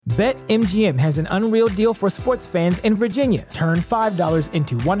BetMGM has an unreal deal for sports fans in Virginia. Turn $5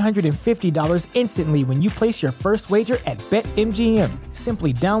 into $150 instantly when you place your first wager at BetMGM.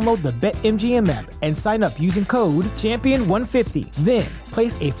 Simply download the BetMGM app and sign up using code Champion150. Then,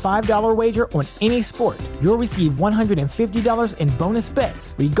 place a $5 wager on any sport. You'll receive $150 in bonus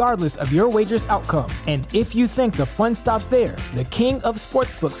bets, regardless of your wager's outcome. And if you think the fun stops there, the King of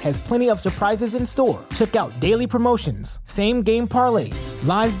Sportsbooks has plenty of surprises in store. Check out daily promotions, same-game parlays,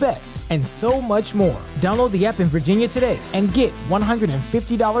 live bets, and so much more. Download the app in Virginia today and get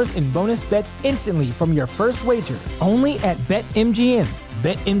 $150 in bonus bets instantly from your first wager. Only at BetMGM.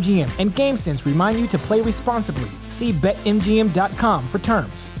 BetMGM and GameSense remind you to play responsibly. See BetMGM.com for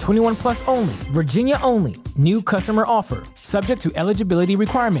terms. 21 plus only. Virginia only. New customer offer. Subject to eligibility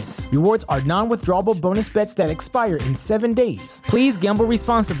requirements. Rewards are non-withdrawable bonus bets that expire in 7 days. Please gamble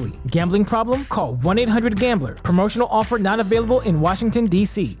responsibly. Gambling problem? Call 1-800-GAMBLER. Promotional offer not available in Washington,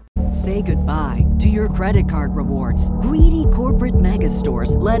 D.C. Say goodbye to your credit card rewards. Greedy corporate mega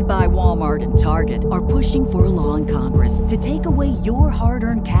stores, led by Walmart and Target, are pushing for a law in Congress to take away your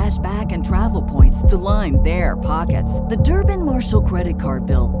hard-earned cash back and travel points to line their pockets. The Durbin-Marshall credit card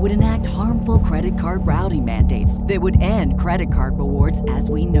bill would enact harmful credit card routing mandates that would end credit card rewards as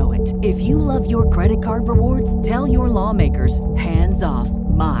we know it. If you love your credit card rewards, tell your lawmakers, hands off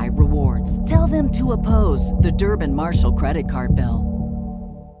my rewards. Tell them to oppose the Durbin-Marshall credit card bill.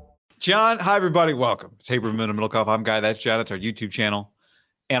 John, hi, everybody. Welcome. It's Haber Middlecoff. I'm Guy. That's John. It's our YouTube channel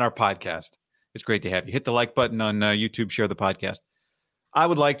and our podcast. It's great to have you. Hit the like button on YouTube. Share the podcast. I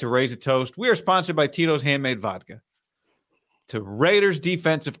would like to raise a toast. We are sponsored by Tito's Handmade Vodka. To Raiders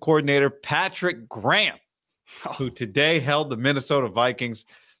defensive coordinator Patrick Graham, who today held the Minnesota Vikings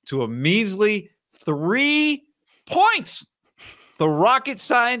to a measly 3 points. The rocket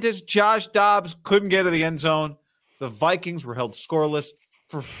scientist Josh Dobbs couldn't get to the end zone. The Vikings were held scoreless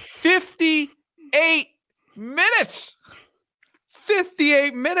for 58 minutes.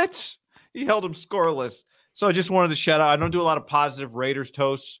 58 minutes. He held him scoreless. So I just wanted to shout out. I don't do a lot of positive Raiders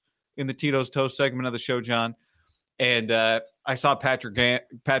toasts in the Tito's Toast segment of the show, John. And I saw Patrick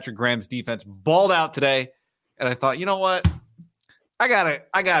Graham's defense balled out today. And I thought, you know what? I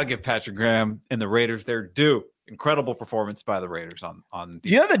gotta give Patrick Graham and the Raiders their due. Incredible performance by the Raiders on defense. Do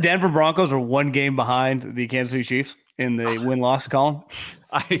you know the Denver Broncos are one game behind the Kansas City Chiefs in the win-loss column?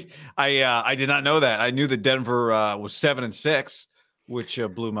 I did not know that. I knew that Denver was 7-6, which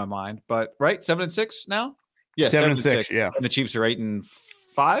blew my mind. But right, 7-6 now. Yeah, 7-6. Yeah, and the Chiefs are 8-5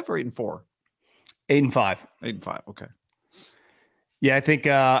 or 8-4. 8-5. 8-5. Okay. Yeah, I think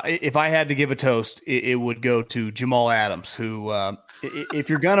if I had to give a toast, it would go to Jamal Adams, who, if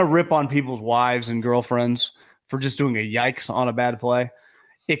you're gonna rip on people's wives and girlfriends for just doing a yikes on a bad play,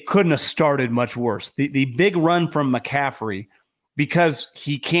 it couldn't have started much worse. The big run from McCaffrey, because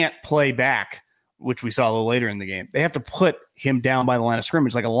he can't play back, which we saw a little later in the game, they have to put him down by the line of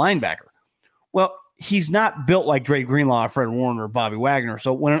scrimmage like a linebacker. Well, he's not built like Dre Greenlaw, Fred Warner, or Bobby Wagner.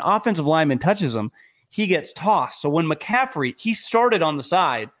 So when an offensive lineman touches him, he gets tossed. So when McCaffrey, he started on the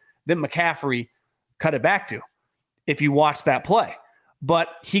side, then McCaffrey cut it back to, if you watch that play. But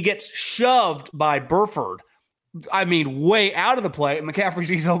he gets shoved by Burford. I mean, way out of the play. And McCaffrey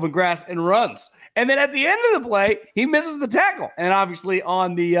sees open grass and runs. And then at the end of the play, he misses the tackle. And obviously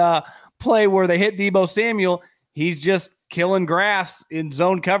on the play where they hit Deebo Samuel, he's just killing grass in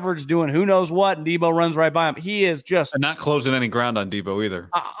zone coverage, doing who knows what, and Deebo runs right by him. He is just... And not closing any ground on Deebo either.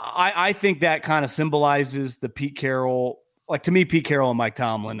 I think that kind of symbolizes the Pete Carroll... Like, to me, Pete Carroll and Mike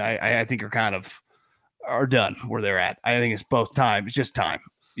Tomlin, I think are done where they're at. I think it's both time. It's just time.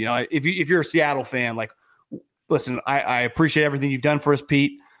 You know, if you're a Seattle fan, like, listen, I appreciate everything you've done for us,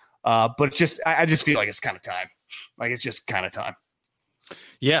 Pete, but it's just I just feel like it's kind of time. Like, it's just kind of time.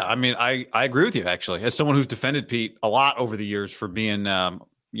 Yeah, I mean, I agree with you, actually. As someone who's defended Pete a lot over the years for being, a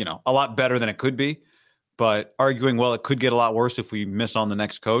lot better than it could be, but arguing, well, it could get a lot worse if we miss on the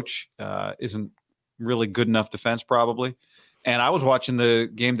next coach, isn't really good enough defense, probably. And I was watching the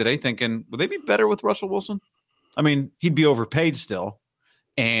game today thinking, would they be better with Russell Wilson? I mean, he'd be overpaid still.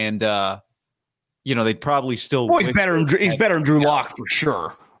 And, they'd probably still. Well, he's better than Drew Lock for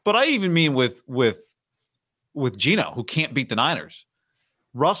sure. But I even mean with Geno, who can't beat the Niners.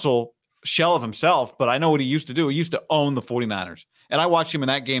 Russell, shell of himself, but I know what he used to do. He used to own the 49ers. And I watched him in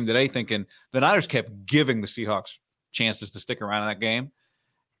that game today thinking the Niners kept giving the Seahawks chances to stick around in that game.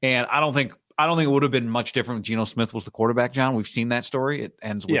 And I don't think it would have been much different if Geno Smith was the quarterback, John. We've seen that story. It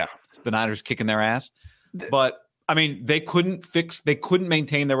ends with the Niners kicking their ass. But, I mean, they couldn't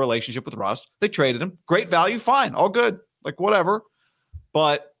maintain their relationship with Russ. They traded him. Great value, fine, all good, like whatever.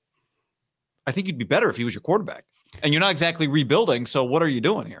 But I think you'd be better if he was your quarterback. And you're not exactly rebuilding. So what are you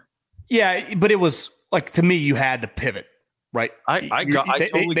doing here? Yeah, but it was like, to me, you had to pivot, right?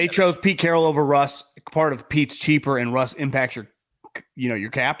 They chose Pete Carroll over Russ. Part of Pete's cheaper and Russ impacts your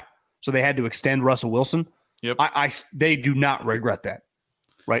cap. So they had to extend Russell Wilson. Yep. They do not regret that.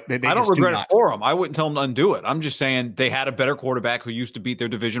 Right. They I don't regret it for them. I wouldn't tell them to undo it. I'm just saying they had a better quarterback who used to beat their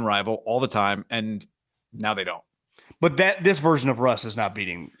division rival all the time, and now they don't. But this version of Russ is not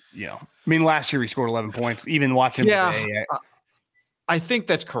beating, last year he scored 11 points. Even watching today. I think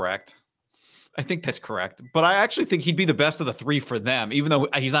that's correct. But I actually think he'd be the best of the three for them, even though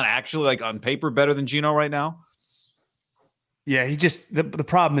he's not actually, like, on paper better than Geno right now. Yeah, the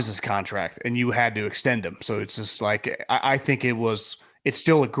problem is his contract, and you had to extend him. So it's just like, I think it's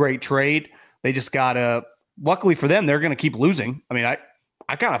still a great trade. They just gotta, luckily for them, they're going to keep losing. I mean,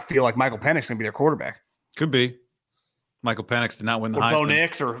 I kind of feel like Michael Penix going to be their quarterback. Could be. Michael Penix did not win the Heisman. Bo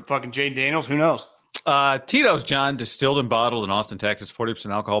Nix or fucking Jay Daniels. Who knows? Tito's, John, distilled and bottled in Austin, Texas,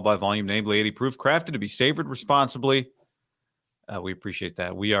 40% alcohol by volume, namely 80 proof, crafted to be savored responsibly. We appreciate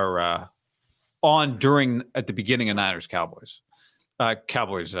that. We are at the beginning of Niners Cowboys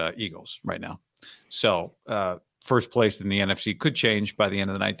Eagles right now. So first place in the NFC could change by the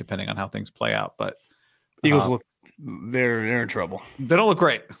end of the night, depending on how things play out. But Eagles they're in trouble. They don't look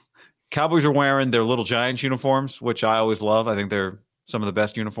great. Cowboys are wearing their Little Giants uniforms, which I always love. I think they're some of the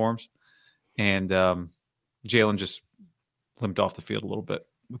best uniforms. And Jalen just limped off the field a little bit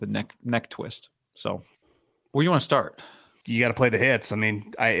with a neck twist. So where do you want to start? You got to play the hits. I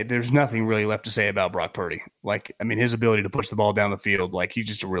mean, there's nothing really left to say about Brock Purdy. Like, I mean, his ability to push the ball down the field, like, he's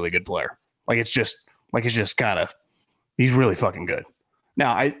just a really good player. It's just kind of, he's really fucking good.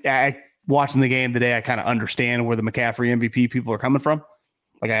 Now, I watching the game today, I kind of understand where the McCaffrey MVP people are coming from.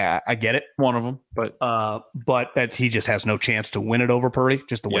 Like, I get it. One of them, but that he just has no chance to win it over Purdy,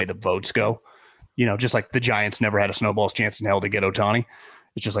 just the way the votes go. Just like the Giants never had a snowball's chance in hell to get Ohtani.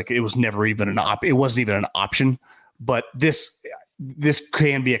 It's just like, it was never even it wasn't even an option. But this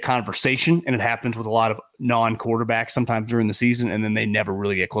can be a conversation, and it happens with a lot of non-quarterbacks sometimes during the season, and then they never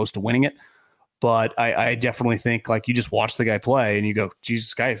really get close to winning it. But I definitely think, like, you just watch the guy play and you go,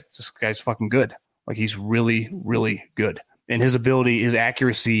 Jesus, this guy's fucking good. Like, he's really, really good. And his ability, his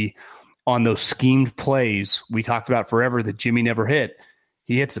accuracy on those schemed plays we talked about forever that Jimmy never hit,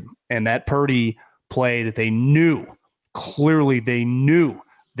 he hits him. And that Purdy play that they knew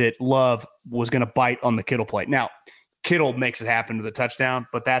that Love was going to bite on the Kittle play. Now, Kittle makes it happen to the touchdown,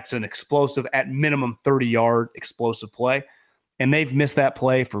 but that's an explosive, at minimum 30-yard explosive play. And they've missed that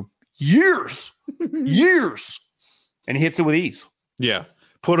play for years. And he hits it with ease. Yeah.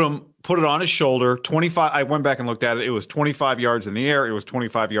 Put it on his shoulder. 25. I went back and looked at it. It was 25 yards in the air. It was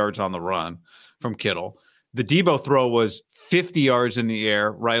 25 yards on the run from Kittle. The Debo throw was 50 yards in the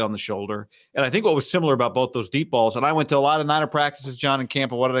air, right on the shoulder. And I think what was similar about both those deep balls, and I went to a lot of Niner practices, John, in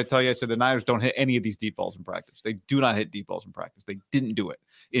camp, and what did I tell you? I said the Niners don't hit any of these deep balls in practice. They do not hit deep balls in practice. They didn't do it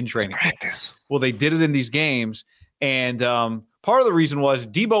in training. Practice. Well, they did it in these games, and part of the reason was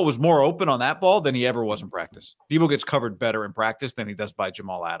Debo was more open on that ball than he ever was in practice. Debo gets covered better in practice than he does by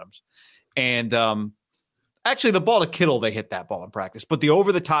Jamal Adams. And actually, the ball to Kittle, they hit that ball in practice. But the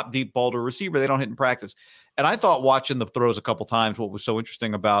over-the-top deep ball to a receiver, they don't hit in practice. And I thought, watching the throws a couple times, what was so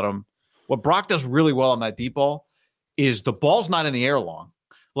interesting about him, what Brock does really well on that deep ball is the ball's not in the air long.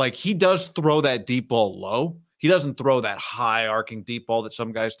 Like, he does throw that deep ball low. He doesn't throw that high arcing deep ball that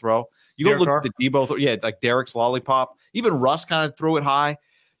some guys throw. You go look at the Debo, like Derek's lollipop. Even Russ kind of threw it high.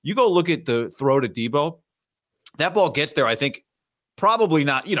 You go look at the throw to Debo. That ball gets there, I think, probably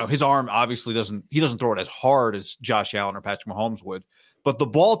not, his arm obviously doesn't throw it as hard as Josh Allen or Patrick Mahomes would, but the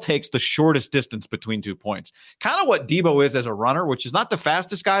ball takes the shortest distance between 2 points. Kind of what Debo is as a runner, which is not the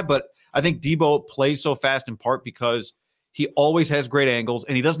fastest guy, but I think Debo plays so fast in part because he always has great angles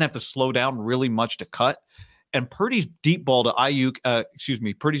and he doesn't have to slow down really much to cut. And Purdy's deep ball to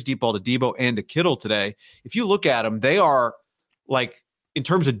Purdy's deep ball to Debo and to Kittle today, if you look at them, they are like, in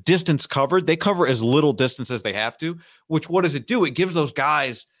terms of distance covered, they cover as little distance as they have to, which what does it do? It gives those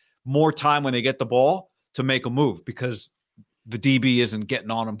guys more time when they get the ball to make a move because the DB isn't getting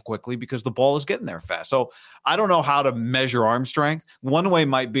on them quickly because the ball is getting there fast. So I don't know how to measure arm strength. One way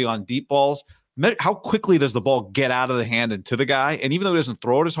might be on deep balls. How quickly does the ball get out of the hand and to the guy? And even though he doesn't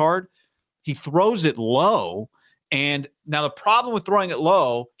throw it as hard, he throws it low. And now the problem with throwing it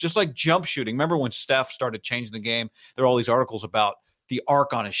low, just like jump shooting, remember when Steph started changing the game, there are all these articles about the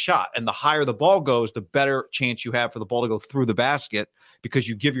arc on a shot. And the higher the ball goes, the better chance you have for the ball to go through the basket because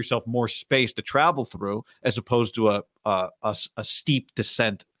you give yourself more space to travel through as opposed to a steep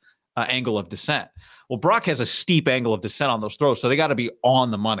descent, angle of descent. Well, Brock has a steep angle of descent on those throws, so they got to be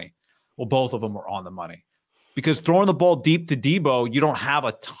on the money. Well, both of them were on the money. because throwing the ball deep to Debo, you don't have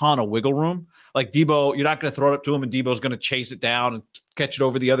a ton of wiggle room. Like Debo, you're not going to throw it up to him and Debo's going to chase it down and catch it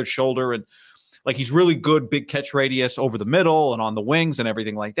over the other shoulder. And like, he's really good big catch radius over the middle and on the wings and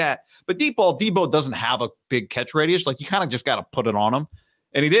everything like that. But deep ball, Debo doesn't have a big catch radius. Like, you kind of just got to put it on him.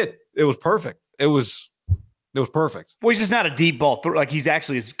 And he did. It was perfect. It was perfect. Well, he's just not a deep ball. Like, he's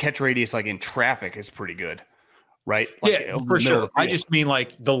actually, his catch radius, like in traffic, is pretty good. Right? Like, yeah, for sure. I just mean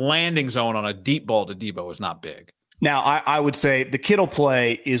like the landing zone on a deep ball to Debo is not big. Now, I would say the Kittle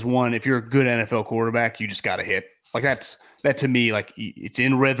play is one, if you're a good NFL quarterback, you just got to hit. Like, that to me, like, it's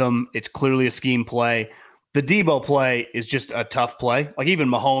in rhythm. It's clearly a scheme play. The Debo play is just a tough play. Like, even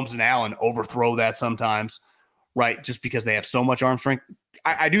Mahomes and Allen overthrow that sometimes, right? Just because they have so much arm strength.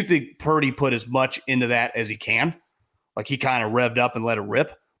 I do think Purdy put as much into that as he can. Like, he kind of revved up and let it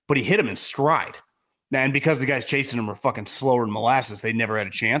rip, but he hit him in stride. And because the guys chasing him are fucking slower than molasses, they never had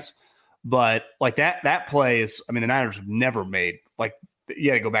a chance. But like that play is, I mean, the Niners have never made, like, you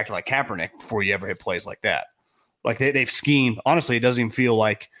got to go back to like Kaepernick before you ever hit plays like that. Like they've schemed. Honestly, it doesn't even feel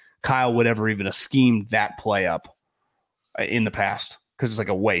like Kyle would ever even have schemed that play up in the past, because it's like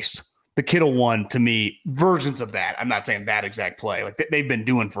a waste. The Kittle one, to me, versions of that. I'm not saying that exact play. Like they've been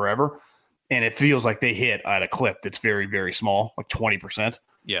doing forever. And it feels like they hit at a clip that's very, very small, like 20%.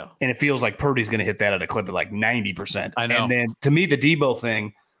 Yeah. And it feels like Purdy's going to hit that at a clip of like 90%. I know. And then to me, the Debo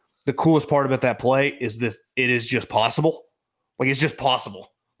thing, the coolest part about that play is this: it is just possible. Like, it's just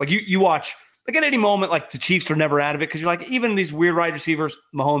possible. Like, you watch, like, at any moment, like, the Chiefs are never out of it, because you're like, even these weird wide receivers,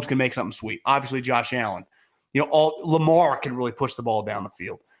 Mahomes can make something sweet. Obviously, Josh Allen. You know, Lamar can really push the ball down the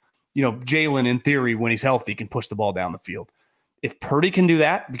field. You know, Jalen, in theory, when he's healthy, can push the ball down the field. If Purdy can do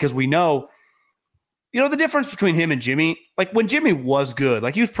that, because we know, you know, the difference between him and Jimmy, like, when Jimmy was good,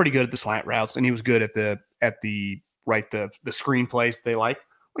 like, he was pretty good at the slant routes, and he was good at the screen plays they like.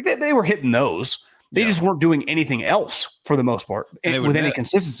 Like, they were hitting those. They just weren't doing anything else for the most part with any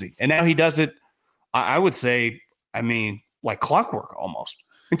consistency. And now he does it, I would say, I mean, like clockwork almost.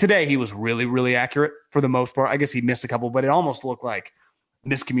 And today he was really, really accurate for the most part. I guess he missed a couple, but it almost looked like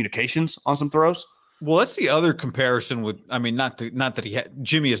miscommunications on some throws. Well, that's the other comparison with, I mean, not that he had,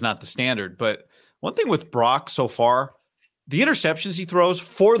 Jimmy is not the standard, but one thing with Brock so far, the interceptions he throws,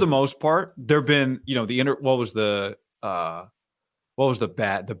 for the most part, there've been, you know, what was the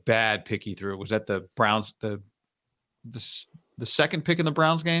bad pick he threw? Was that the Browns, the second pick in the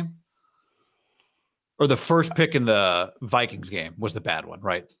Browns game? Or the first pick in the Vikings game was the bad one,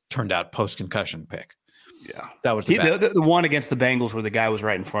 right? Turned out post-concussion pick. Yeah. That was the one against the Bengals where the guy was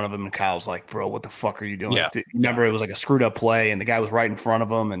right in front of him and Kyle's like, bro, what the fuck are you doing? Yeah. Remember, it was like a screwed up play and the guy was right in front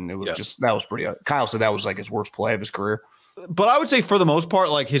of him, and it was just, that was pretty, Kyle said that was like his worst play of his career. But I would say for the most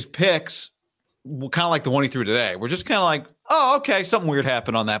part, like, his picks, kind of like the one he threw today, we're just kind of like, oh, okay, something weird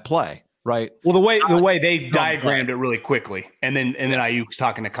happened on that play, right? Well, the way they diagrammed it really quickly, and then Ayuk was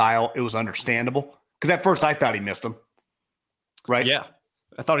talking to Kyle, it was understandable, because at first I thought he missed him, right? Yeah,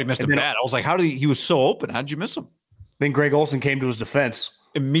 I thought he missed him bad. I was like, he was so open. How did you miss him? Then Greg Olsen came to his defense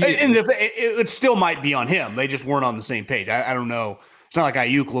immediately. And it still might be on him. They just weren't on the same page. I don't know. It's not like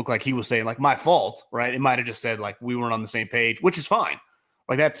Ayuk looked like he was saying, like, my fault, right? It might have just said, like, we weren't on the same page, which is fine.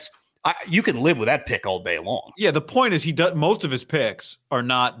 Like, you can live with that pick all day long. Yeah, the point is most of his picks are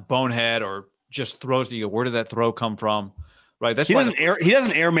not bonehead or just throws that you go, where did that throw come from? Right. That's he doesn't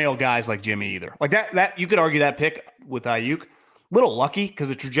airmail guys like Jimmy either. Like that you could argue that pick with Ayuk, little lucky, because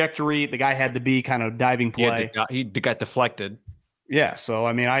the trajectory, the guy had to be kind of diving play. He got deflected. Yeah. So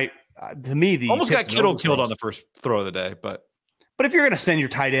I mean, to me, the almost got Kittle killed on the first throw of the day, but if you're going to send your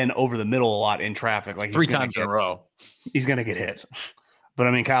tight end over the middle a lot in traffic, like 3 times in a row, he's going to get hit. But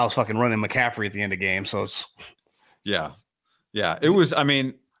I mean, Kyle's fucking running McCaffrey at the end of the game, so it's it was. I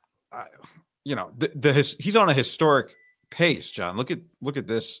mean, he's on a historic pace, John. Look at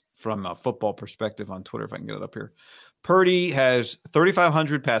this from a football perspective on Twitter, if I can get it up here. Purdy has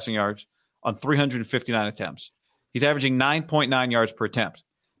 3,500 passing yards on 359 attempts. He's averaging 9.9 yards per attempt.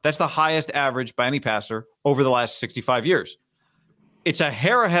 That's the highest average by any passer over the last 65 years. It's a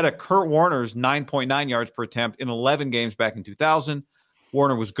hair ahead of Kurt Warner's 9.9 yards per attempt in 11 games back in 2000.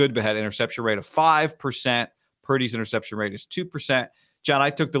 Warner was good, but had an interception rate of 5%. Purdy's interception rate is 2%. John, I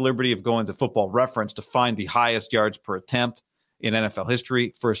took the liberty of going to Football Reference to find the highest yards per attempt in NFL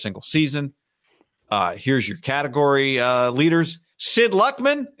history for a single season. Here's your category leaders. Sid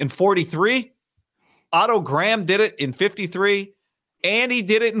Luckman in 43. Otto Graham did it in 53. Andy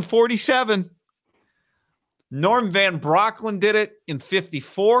did it in 47. Norm Van Brocklin did it in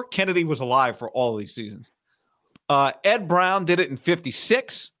 54. Kennedy was alive for all of these seasons. Ed Brown did it in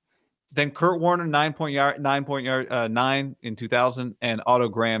 56. Then Kurt Warner, 9 in 2000, and Otto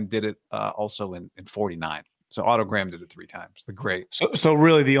Graham did it also in 49. So Otto Graham did it 3 times. The great. So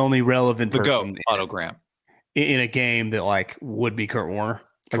really the only relevant person GOAT, Otto Graham. In a game that like would be Kurt Warner. Like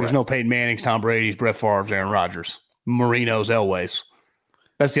Correct. there's no Peyton Manning's, Tom Brady's, Brett Favre's, Aaron Rodgers, Marino's, Elway's.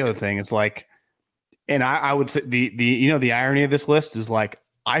 That's the other thing. It's like, and I would say the irony of this list is like,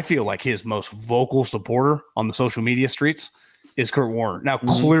 I feel like his most vocal supporter on the social media streets is Kurt Warner. Now,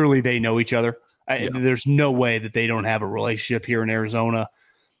 clearly they know each other. There's no way that they don't have a relationship here in Arizona.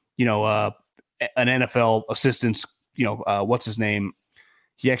 An NFL assistant, what's his name?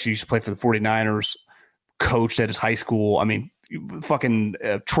 He actually used to play for the 49ers, coached at his high school. I mean, fucking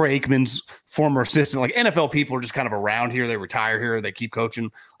Troy Aikman's former assistant. Like NFL people are just kind of around here. They retire here. They keep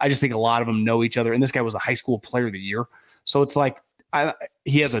coaching. I just think a lot of them know each other. And this guy was a high school player of the year. So it's like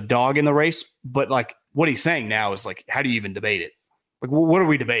he has a dog in the race. But like what he's saying now is like, how do you even debate it? Like, what are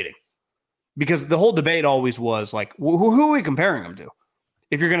we debating? Because the whole debate always was like, who are we comparing him to?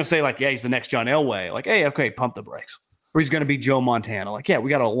 If you're going to say like, yeah, he's the next John Elway, like, hey, okay, pump the brakes. Or he's going to be Joe Montana. Like, yeah, we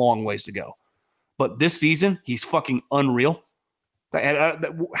got a long ways to go. But this season, he's fucking unreal.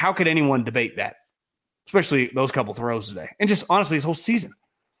 How could anyone debate that? Especially those couple throws today. And just honestly, his whole season.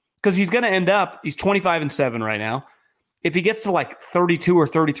 Because he's going to end up, he's 25-7 right now. If he gets to like 32 or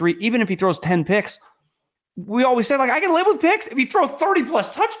 33, even if he throws 10 picks, we always said, like, I can live with picks. If you throw 30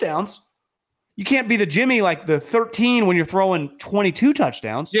 plus touchdowns, you can't be the Jimmy like the 13 when you're throwing 22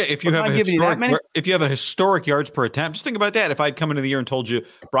 touchdowns. Yeah, if you have a historic yards per attempt, just think about that. If I'd come into the year and told you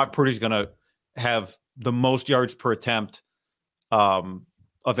Brock Purdy's going to have the most yards per attempt of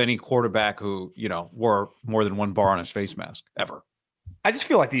any quarterback who, wore more than one bar on his face mask ever. I just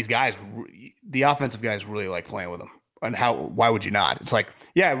feel like these guys, the offensive guys, really like playing with them. And why would you not? It's like,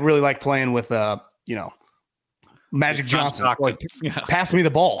 yeah, I really like playing with, Magic Johnson. Like, pass me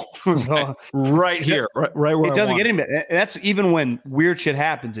the ball. right here, right where it doesn't get him. That's even when weird shit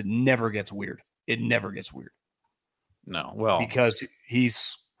happens. It never gets weird. No, well, because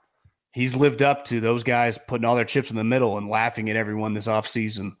he's lived up to those guys putting all their chips in the middle and laughing at everyone this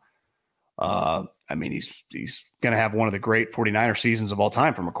offseason. I mean, he's going to have one of the great 49er seasons of all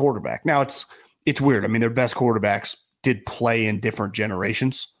time from a quarterback. Now it's weird. I mean, their best quarterbacks did play in different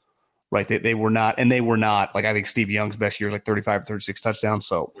generations. Right. They were not like, I think Steve Young's best year is like 35 or 36 touchdowns.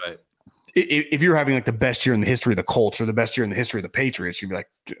 So right. If you're having like the best year in the history of the Colts or the best year in the history of the Patriots, you'd be like,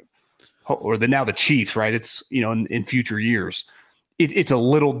 or now the Chiefs, right? It's, in future years, it's a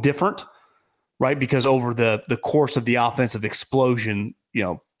little different, right? Because over the course of the offensive explosion,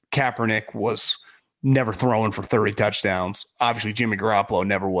 Kaepernick was never throwing for 30 touchdowns. Obviously, Jimmy Garoppolo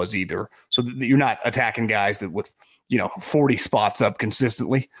never was either. So you're not attacking guys that with, 40 spots up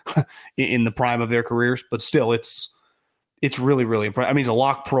consistently in the prime of their careers, but still it's really, really impressive. I mean, he's a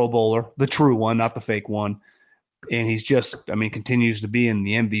lock Pro Bowler, the true one, not the fake one. And he's just, continues to be in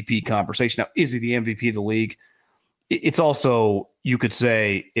the MVP conversation. Now, is he the MVP of the league? It's also, you could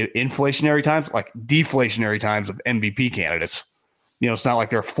say, inflationary times, like deflationary times of MVP candidates. It's not like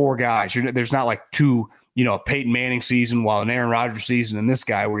there are 4 guys. There's not like 2, a Peyton Manning season while an Aaron Rodgers season and this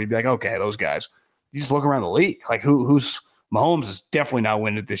guy where you'd be like, okay, those guys. You just look around the league, like who's Mahomes is definitely not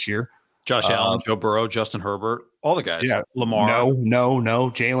winning it this year. Josh Allen, Joe Burrow, Justin Herbert, all the guys. Yeah, Lamar. No.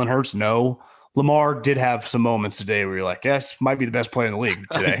 Jalen Hurts, no. Lamar did have some moments today where you're like, yes, might be the best player in the league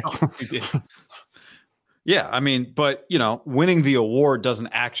today. He did. Yeah, but winning the award doesn't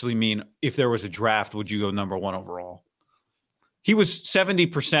actually mean if there was a draft, would you go number 1 overall? He was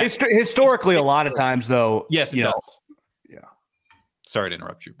 70%. Historically, a lot of times, though. Yes, it does. Yeah. Sorry to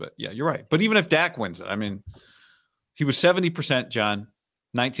interrupt you, but yeah, you're right. But even if Dak wins it, he was 70%, John,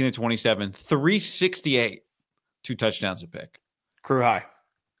 19 to 27, 368, 2 touchdowns a pick. Career high.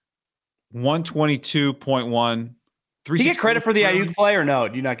 122.1. Do you get credit for the Ayuk play or no?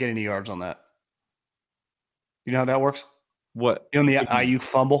 Do you not get any yards on that? You know how that works? What? On the Ayuk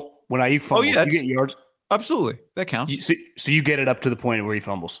fumble? When Ayuk fumbles, you get yards? Absolutely. That counts. So you get it up to the point where he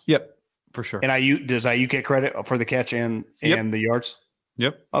fumbles? Yep. For sure. And does Ayuk get credit for the catch and the yards?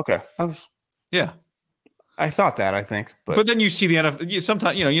 Yep. Okay. Yeah. I thought that, I think. But then you see the NFL.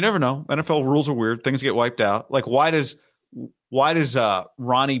 Sometimes, you never know. NFL rules are weird. Things get wiped out. Like, why does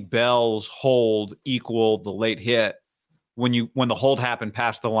Ronnie Bell's hold equal the late hit when the hold happened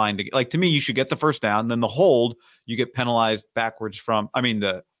past the line? To me, you should get the first down. Then the hold, you get penalized backwards from,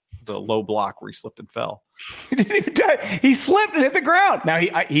 the low block where he slipped and fell. He didn't even die. He slipped and hit the ground. Now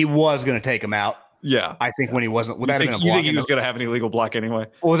he was going to take him out. Yeah, I think when he wasn't. You think he was going to have an illegal block anyway?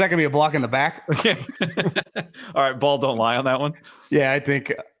 Well, was that going to be a block in the back? Yeah. All right, ball don't lie on that one. Yeah, I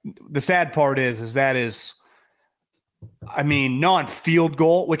think the sad part is I mean, non-field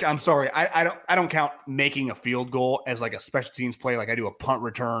goal, which I'm sorry, I don't count making a field goal as like a special teams play, like I do a punt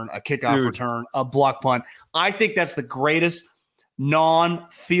return, a kickoff return, a block punt. I think that's the greatest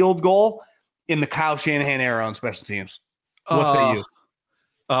non-field goal in the Kyle Shanahan era on special teams. What say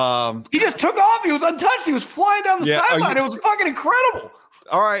you? He just took off. He was untouched. He was flying down the sideline. It was fucking incredible.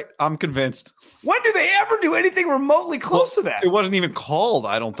 All right, I'm convinced. When do they ever do anything remotely close to that? It wasn't even called,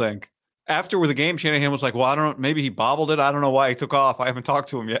 I don't think. After the game, Shanahan was like, well, I don't know. Maybe he bobbled it. I don't know why he took off. I haven't talked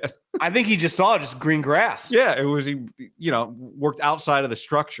to him yet. I think he just saw just green grass. Yeah, it was, he worked outside of the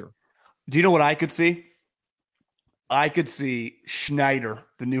structure. Do you know what I could see? I could see Schneider,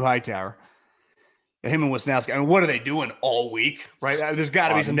 the new Hightower, him and Wisnowski. I mean, what are they doing all week, right? There's got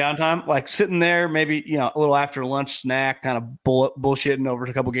to be some downtime, like sitting there, maybe, a little after lunch snack, kind of bullshitting over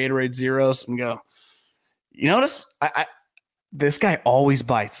a couple Gatorade Zeros and go, you notice? This guy always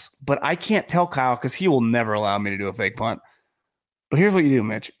bites, but I can't tell Kyle because he will never allow me to do a fake punt. But here's what you do,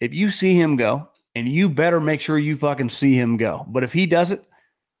 Mitch. If you see him go, and you better make sure you fucking see him go. But if he does it,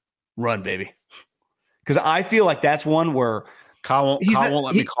 run, baby. Because I feel like that's one where Kyle won't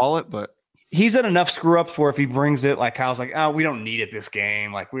let me call it, but he's at enough screw ups where if he brings it, like Kyle's like, oh, we don't need it this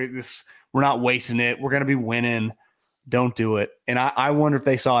game. Like we're not wasting it. We're gonna be winning. Don't do it. And I wonder if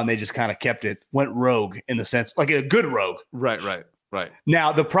they saw and they just kind of kept it, went rogue in the sense, like a good rogue. Right.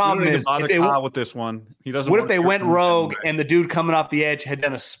 Now the problem is Kyle with this one. He doesn't. What if they went rogue and the dude coming off the edge had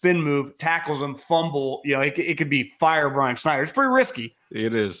done a spin move, tackles him, fumble? It could be fire Brian Schneider. It's pretty risky.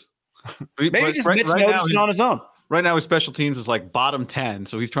 It is. Maybe just Mitch noticed it on his own. Right now, his special teams is like bottom 10,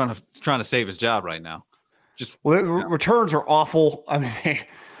 so he's trying to save his job right now. Returns are awful. I mean,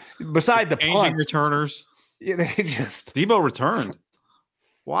 beside the punts, returners. Yeah, they just Debo returned.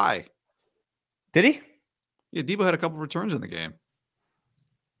 Why? Did he? Yeah, Debo had a couple returns in the game.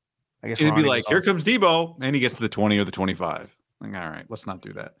 I guess it'd be like, here comes Debo, and he gets to the 20 or the 25. Like, all right, let's not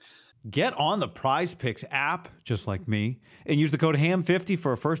do that. Get on the Prize Picks app, just like me, and use the code HAM50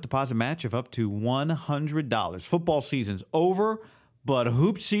 for a first deposit match of up to $100. Football season's over, but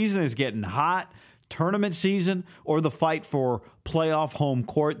hoop season is getting hot. Tournament season or the fight for playoff home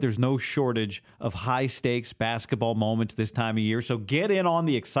court, there's no shortage of high-stakes basketball moments this time of year. So get in on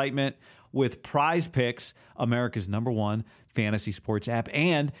the excitement with Prize Picks, America's #1 fantasy sports app.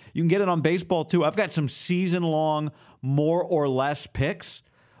 And you can get it on baseball, too. I've got some season-long, more or less picks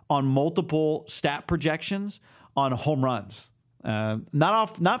on multiple stat projections on home runs.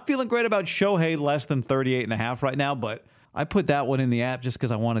 Not feeling great about Shohei less than 38.5 right now, but I put that one in the app just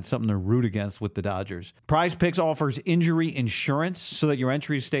because I wanted something to root against with the Dodgers. Prize Picks offers injury insurance so that your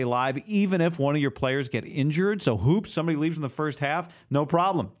entries stay live even if one of your players get injured. So hoops, somebody leaves in the first half, no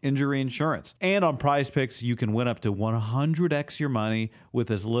problem. Injury insurance. And on Prize Picks, you can win up to 100x your money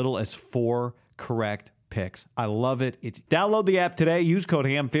with as little as 4 correct picks. I love it. Download the app today. Use code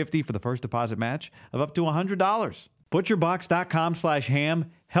HAM50 for the first deposit match of up to $100.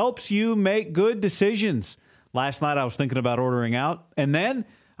 ButcherBox.com/ham helps you make good decisions. Last night I was thinking about ordering out, and then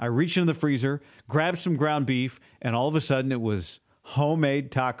I reached into the freezer, grabbed some ground beef, and all of a sudden it was homemade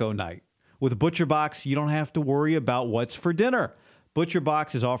taco night. With ButcherBox, you don't have to worry about what's for dinner.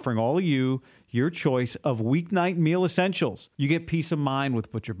 ButcherBox is offering all of you your choice of weeknight meal essentials. You get peace of mind with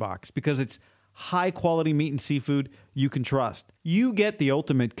ButcherBox because it's high-quality meat and seafood you can trust. You get the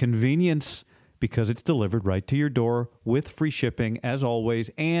ultimate convenience because it's delivered right to your door with free shipping, as always,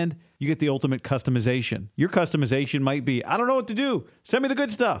 and you get the ultimate customization. Your customization might be, I don't know what to do. Send me the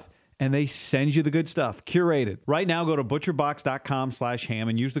good stuff. And they send you the good stuff, curated. Right now, go to butcherbox.com/ham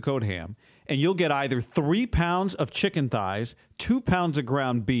and use the code HAM, and you'll get either 3 pounds of chicken thighs, 2 pounds of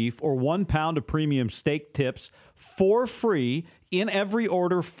ground beef, or 1 pound of premium steak tips for free in every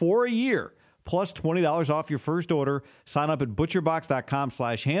order for a year. Plus $20 off your first order. Sign up at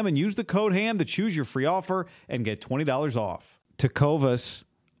butcherbox.com/ham and use the code HAM to choose your free offer and get $20 off. Tecovas,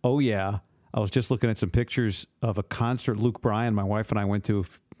 oh yeah. I was just looking at some pictures of a concert Luke Bryan, my wife and I went to,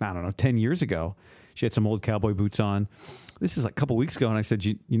 10 years ago. She had some old cowboy boots on. This is like a couple weeks ago, and I said,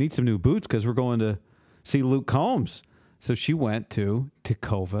 you need some new boots because we're going to see Luke Combs. So she went to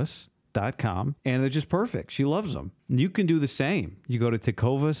Tecovas.com, and they're just perfect. She loves them. You can do the same. You go to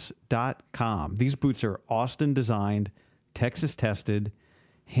Tecovas.com. These boots are Austin designed, Texas tested,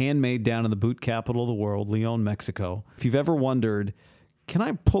 handmade down in the boot capital of the world, Leon, Mexico. If you've ever wondered, can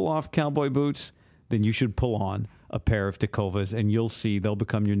I pull off cowboy boots? Then you should pull on a pair of Tecovas, and you'll see they'll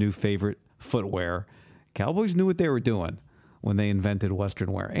become your new favorite footwear. Cowboys knew what they were doing when they invented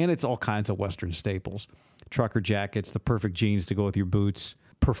Western wear, and it's all kinds of Western staples. Trucker jackets, the perfect jeans to go with your boots,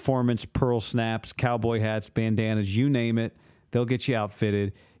 performance pearl snaps, cowboy hats, bandanas, you name it, they'll get you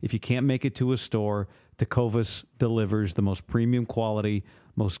outfitted. If you can't make it to a store, Tecovas delivers the most premium quality,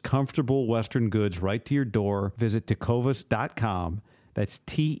 most comfortable Western goods right to your door. Visit tecovas.com. That's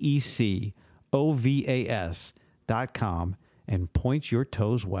TECOVAS.com and point your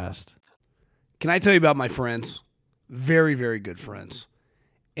toes west. Can I tell you about my friends? Very, very good friends.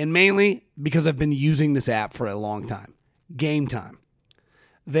 And mainly because I've been using this app for a long time. Game Time.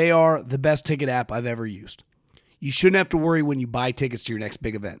 They are the best ticket app I've ever used. You shouldn't have to worry when you buy tickets to your next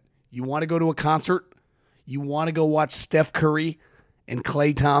big event. You want to go to a concert? You want to go watch Steph Curry and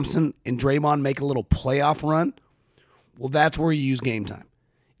Klay Thompson and Draymond make a little playoff run? Well, that's where you use Game Time.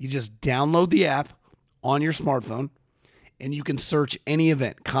 You just download the app on your smartphone, and you can search any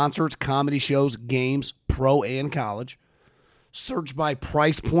event, concerts, comedy shows, games, pro and college. Search by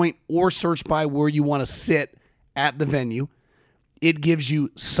price point or search by where you want to sit at the venue. It gives you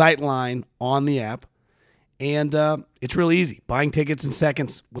sightline on the app, and it's really easy. Buying tickets in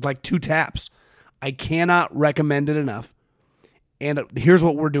seconds with like 2 taps. I cannot recommend it enough. And here's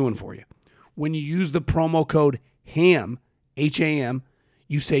what we're doing for you. When you use the promo code HAM, H-A-M,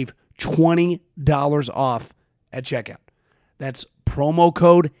 you save $20 off at checkout. That's promo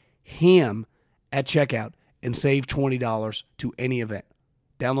code HAM at checkout and save $20 to any event.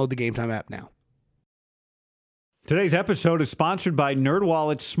 Download the Game Time app now. Today's episode is sponsored by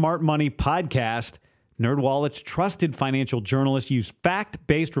NerdWallet's Smart Money Podcast. NerdWallet's trusted financial journalists use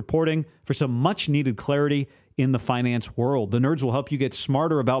fact-based reporting for some much-needed clarity in the finance world. The nerds will help you get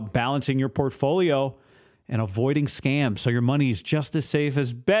smarter about balancing your portfolio and avoiding scams so your money is just as safe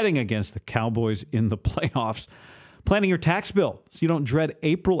as betting against the Cowboys in the playoffs. Planning your tax bill so you don't dread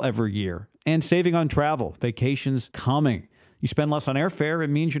April every year. And saving on travel. Vacations coming. You spend less on airfare. It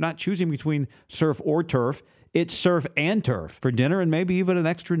means you're not choosing between surf or turf. It's surf and turf for dinner and maybe even an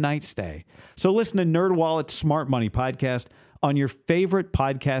extra night stay. So listen to NerdWallet's Smart Money Podcast on your favorite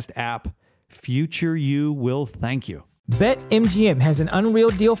podcast app. Future you will thank you. BetMGM has an unreal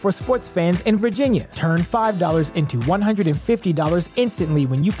deal for sports fans in Virginia. Turn $5 into $150 instantly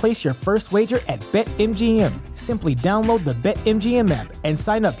when you place your first wager at BetMGM. Simply download the BetMGM app and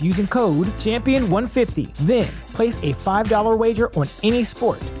sign up using code Champion150. Then, place a $5 wager on any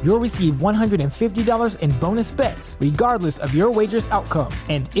sport. You'll receive $150 in bonus bets, regardless of your wager's outcome.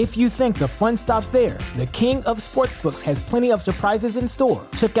 And if you think the fun stops there, the King of Sportsbooks has plenty of surprises in store.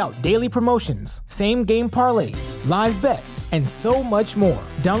 Check out daily promotions, same-game parlays, live bets, and so much more.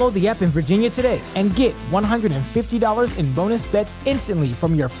 Download the app in Virginia today and get $150 in bonus bets instantly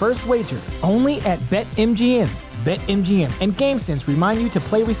from your first wager. Only at BetMGM. BetMGM and GameSense remind you to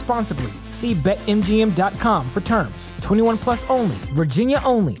play responsibly. See BetMGM.com for terms. 21 plus only. Virginia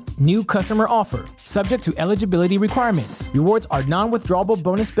only. New customer offer. Subject to eligibility requirements. Rewards are non-withdrawable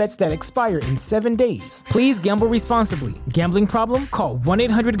bonus bets that expire in 7 days. Please gamble responsibly. Gambling problem? Call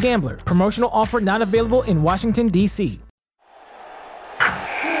 1-800-GAMBLER. Promotional offer not available in Washington, D.C.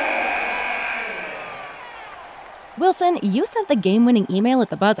 Wilson, you sent the game-winning email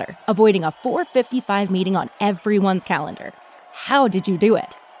at the buzzer, avoiding a 4:55 meeting on everyone's calendar. How did you do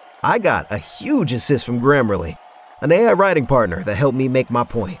it? I got a huge assist from Grammarly, an AI writing partner that helped me make my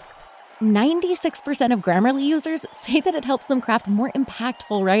point. 96% of Grammarly users say that it helps them craft more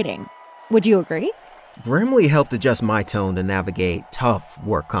impactful writing. Would you agree? Grammarly helped adjust my tone to navigate tough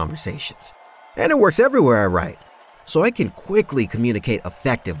work conversations. And it works everywhere I write, so I can quickly communicate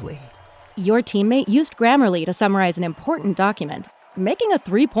effectively. Your teammate used Grammarly to summarize an important document, making a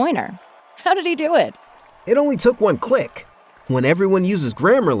 3-pointer. How did he do it? It only took one click. When everyone uses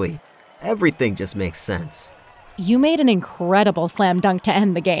Grammarly, everything just makes sense. You made an incredible slam dunk to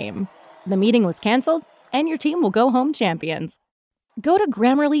end the game. The meeting was canceled, and your team will go home champions. Go to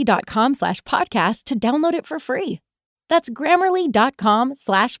Grammarly.com/podcast to download it for free. That's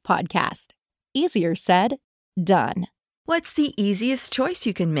Grammarly.com/podcast. Easier said, done. What's the easiest choice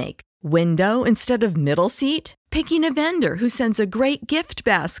you can make? Window instead of middle seat? Picking a vendor who sends a great gift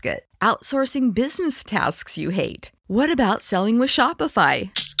basket? Outsourcing business tasks you hate? What about selling with Shopify?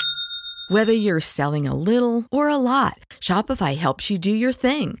 Whether you're selling a little or a lot, Shopify helps you do your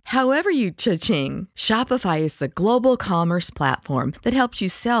thing, however you cha-ching. Shopify is the global commerce platform that helps you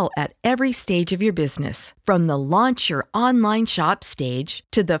sell at every stage of your business. From the launch your online shop stage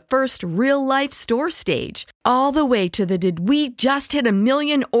to the first real-life store stage, all the way to the did we just hit 1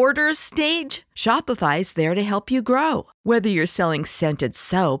 million orders stage. Shopify's there to help you grow. Whether you're selling scented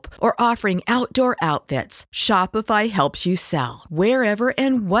soap or offering outdoor outfits, Shopify helps you sell. Wherever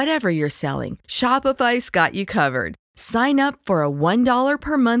and whatever you're selling, Shopify's got you covered. Sign up for a $1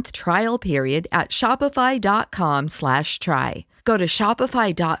 per month trial period at shopify.com/try. Go to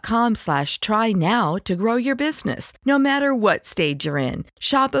shopify.com/try now to grow your business, no matter what stage you're in.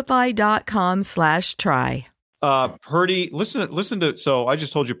 Shopify.com/try. Purdy, listen to, so I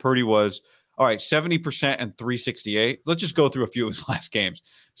just told you Purdy was, all right, 70% and 368. Let's just go through a few of his last games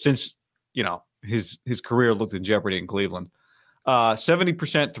since, his career looked in jeopardy in Cleveland.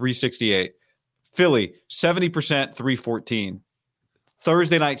 70%, 368. Philly, 70%, 314.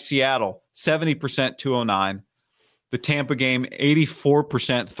 Thursday night, Seattle, 70%, 209. The Tampa game,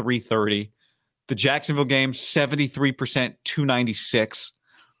 84%, 330. The Jacksonville game, 73%, 296.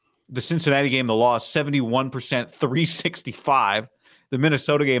 The Cincinnati game, the loss, 71%, 365. The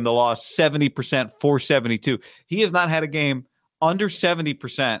Minnesota game, the loss, 70%, 472. He has not had a game under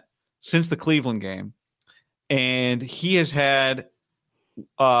 70% since the Cleveland game. And he has had,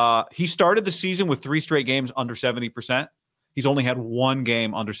 he started the season with 3 straight games under 70%. He's only had 1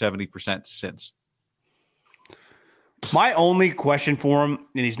 game under 70% since. My only question for him,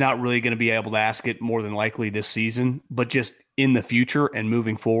 and he's not really going to be able to ask it more than likely this season, but just in the future and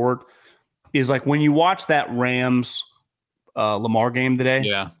moving forward, is like when you watch that Rams Lamar game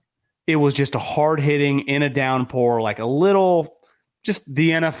today, it was just a hard-hitting in a downpour, like a little, just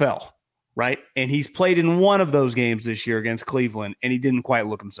the NFL, right? And he's played in one of those games this year against Cleveland, and he didn't quite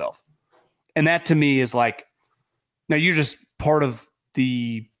look himself. And that to me is like, now you're just part of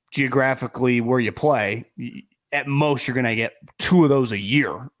the geographically where you play. At most, you're going to get 2 of those a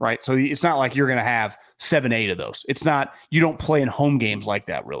year, right? So it's not like you're going to have 7, 8 of those. It's not, you don't play in home games like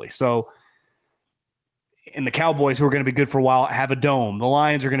that, really. So, and the Cowboys, who are going to be good for a while, have a dome. The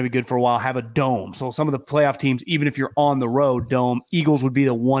Lions are going to be good for a while, have a dome. So some of the playoff teams, even if you're on the road, dome. Eagles would be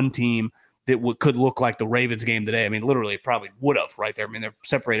the one team that could look like the Ravens game today. I mean, literally, it probably would have right there. I mean, they're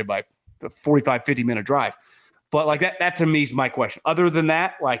separated by the 45, 50-minute drive. But like that to me is my question. Other than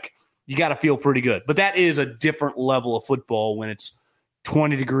that, like, you got to feel pretty good. But that is a different level of football when it's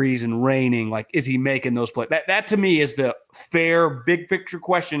 20 degrees and raining. Like, is he making those plays? That to me is the fair, big picture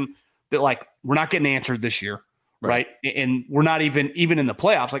question that, like, we're not getting answered this year, right? And we're not even in the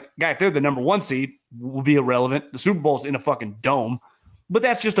playoffs. Like, guy, if they're the number 1 seed, will be irrelevant. The Super Bowl's in a fucking dome. But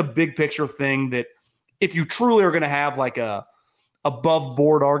that's just a big picture thing that if you truly are going to have like a above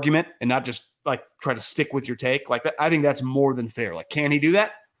board argument and not just like try to stick with your take, like that, I think that's more than fair. Like, can he do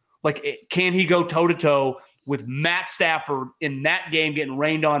that? Like, can he go toe-to-toe with Matt Stafford in that game getting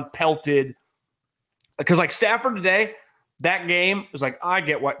rained on, pelted? Because, like, Stafford today, that game was like, I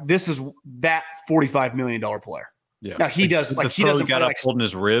get what this is, that $45 million player. Yeah. Now, he does, like, he doesn't got up like, holding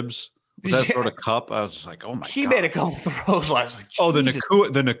his ribs. Was that throw to cup? I was like, oh, my God. He made a couple throws. I was like, Jesus.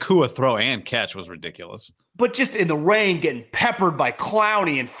 The Nakua throw and catch was ridiculous. But just in the rain, getting peppered by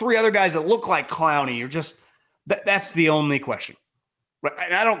Clowney and 3 other guys that look like Clowney, you're just that's the only question. Right?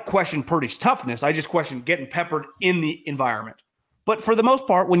 And I don't question Purdy's toughness. I just question getting peppered in the environment. But for the most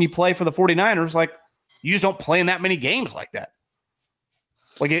part, when you play for the 49ers, like, you just don't play in that many games like that.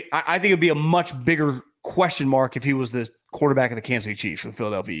 Like, I think it'd be a much bigger question mark if he was the quarterback of the Kansas City Chiefs or the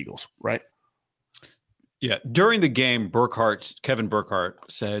Philadelphia Eagles, right? Yeah. During the game, Kevin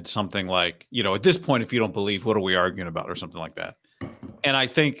Burkhardt said something like, at this point, if you don't believe, what are we arguing about, or something like that. And I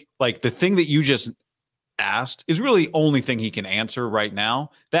think, like, the thing that you just asked is really the only thing he can answer right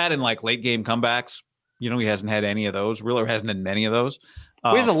now. That and, like, late game comebacks, he hasn't had any of those. Really hasn't had many of those.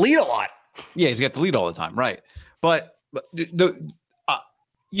 He has a lead a lot. Yeah, he's got the lead all the time, right? But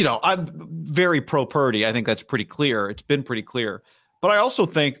I'm very pro Purdy. I think that's pretty clear. It's been pretty clear. But I also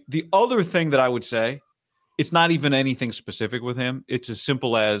think the other thing that I would say, it's not even anything specific with him. It's as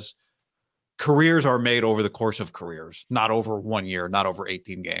simple as careers are made over the course of careers, not over 1 year, not over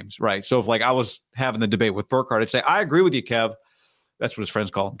 18 games, right? So if, like, I was having the debate with Burkhardt, I'd say, I agree with you, Kev. That's what his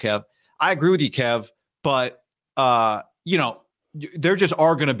friends call him, Kev. I agree with you, Kev. But, there just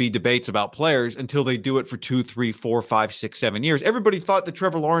are going to be debates about players until they do it for 2, 3, 4, 5, 6, 7 years. Everybody thought that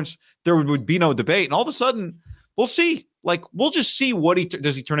Trevor Lawrence, there would be no debate. And all of a sudden, we'll see. Like, we'll just see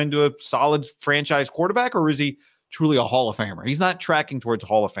does he turn into a solid franchise quarterback, or is he truly a Hall of Famer? He's not tracking towards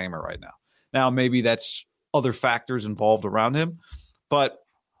Hall of Famer right now. Now, maybe that's other factors involved around him. But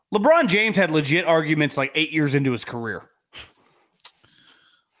LeBron James had legit arguments like 8 years into his career.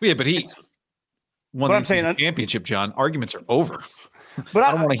 Yeah, but he won the championship, John. Arguments are over. But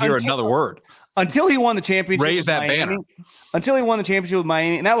I don't want to hear another word. Until he won the championship. Raise that banner. Until he won the championship with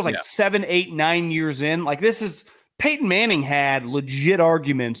Miami. And that was like 7, 8, 9 years in. Like, Peyton Manning had legit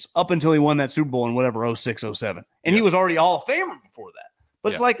arguments up until he won that Super Bowl in whatever, 06, 07. And he was already Hall of Famer before that.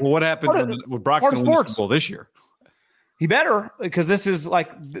 But it's like, well, what happened when Brock's going to win the Super Bowl this year? He better, because this is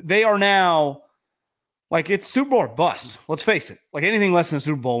like, they are now, like, it's Super Bowl or bust. Let's face it. Like, anything less than a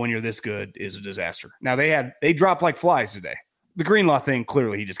Super Bowl when you're this good is a disaster. Now, they dropped like flies today. the Greenlaw thing,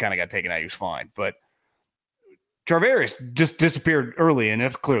 clearly he just kind of got taken out. He was fine. But Charvarius just disappeared early, and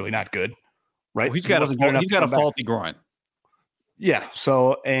that's clearly not good, right? Well, he's got a faulty groin. Yeah.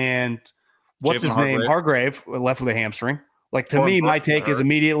 So, and what's his name? Hargrave left with a hamstring. Like, to me, my take is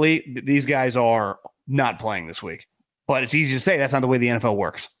immediately these guys are not playing this week. But it's easy to say that's not the way the NFL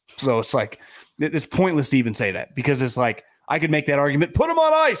works. So it's like, it's pointless to even say that, because it's like, I could make that argument, put him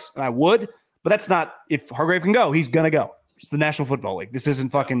on ice, and I would, but that's not, if Hargrave can go, he's going to go. It's the National Football League. This isn't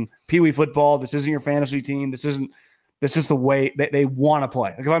fucking Pee-wee football. This isn't your fantasy team. This is the way that they want to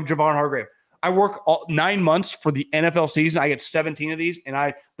play. Like, if I'm Javon Hargrave, I work 9 months for the NFL season. I get 17 of these,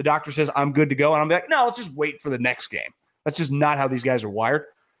 and the doctor says I'm good to go. And I'm like, no, let's just wait for the next game. That's just not how these guys are wired.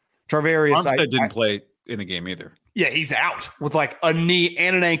 Charvarius didn't play in the game either. Yeah, he's out with like a knee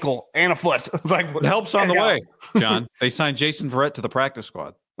and an ankle and a foot. Like, it helps on the way, John. They signed Jason Verrett to the practice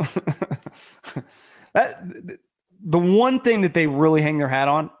squad. The one thing that they really hang their hat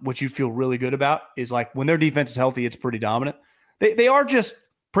on, which you feel really good about, is like when their defense is healthy, it's pretty dominant. They are just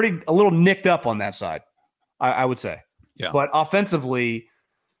a little nicked up on that side, I would say. Yeah. But offensively,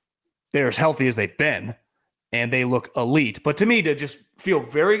 they're as healthy as they've been, and they look elite. But to me, to just feel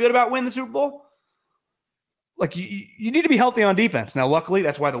very good about winning the Super Bowl, like you need to be healthy on defense. Now, luckily,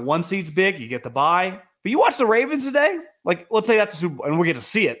 that's why the 1 seed's big. You get the bye. But you watch the Ravens today, like, let's say that's the Super Bowl, and we get to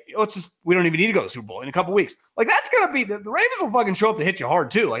see it. We don't even need to go to the Super Bowl in a couple weeks. Like, that's going to be, the Ravens will fucking show up to hit you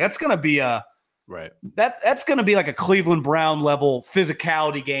hard, too. Like, that's going to be right. That's going to be like a Cleveland Brown level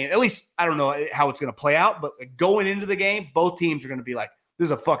physicality game. At least, I don't know how it's going to play out, but like, going into the game, both teams are going to be like, this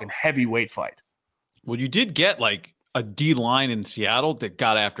is a fucking heavyweight fight. Well, you did get like a D line in Seattle that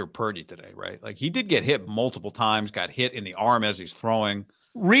got after Purdy today, right? Like, he did get hit multiple times, got hit in the arm as he's throwing.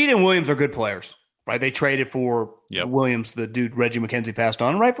 Reed and Williams are good players, right? They traded for Williams, the dude Reggie McKenzie passed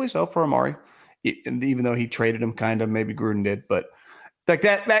on, and rightfully so, for Amari. Even though he traded him, kind of, maybe Gruden did, but like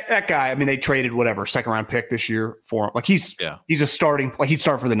that guy, I mean, they traded whatever second round pick this year for him. Like, he's a starting, like, he'd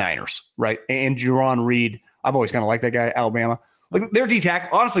start for the Niners, right? And Jerron Reed, I've always kind of liked that guy, Alabama. Like, their D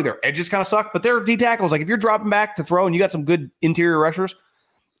tackle, honestly, their edges kind of suck, but their D tackles, like, if you're dropping back to throw and you got some good interior rushers,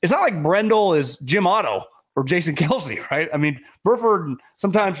 it's not like Brendel is Jim Otto or Jason Kelsey, right? I mean, Burford,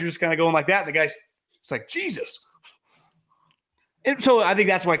 sometimes you're just kind of going like that, and the guy's, it's like, Jesus. And so I think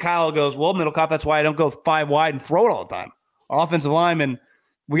that's why Kyle goes, well, Middlecoff, that's why I don't go 5 wide and throw it all the time. Our offensive lineman,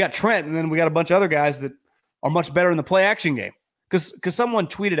 we got Trent, and then we got a bunch of other guys that are much better in the play action game. Because someone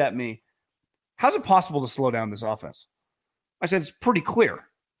tweeted at me, how's it possible to slow down this offense? I said, it's pretty clear.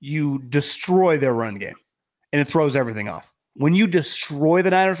 You destroy their run game, and it throws everything off. When you destroy the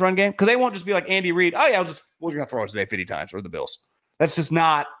Niners run game, because they won't just be like Andy Reid, oh, yeah, we're going to throw it today 50 times, or the Bills. That's just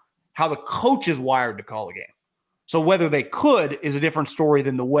not how the coach is wired to call a game. So whether they could is a different story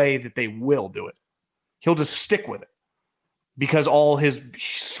than the way that they will do it. He'll just stick with it because all his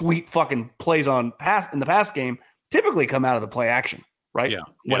sweet fucking plays in the pass game typically come out of the play action, right? Yeah.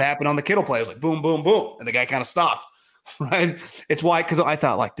 What happened on the Kittle play was like boom, boom, boom, and the guy kind of stopped, right? It's why, because I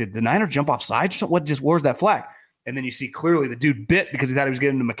thought, like, did the Niners jump off sides? Where's that flag? And then you see clearly the dude bit because he thought he was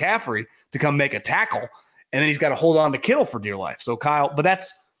getting to McCaffrey to come make a tackle, and then he's got to hold on to Kittle for dear life. So Kyle, but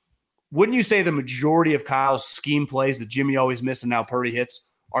that's, wouldn't you say the majority of Kyle's scheme plays that Jimmy always misses and now Purdy hits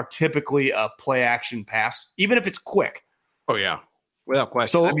are typically a play action pass, even if it's quick? Oh, yeah. Without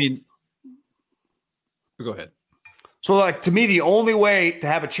question. So, I mean, go ahead. So, like, to me, the only way to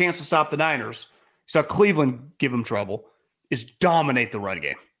have a chance to stop the Niners, so Cleveland give them trouble, is dominate the run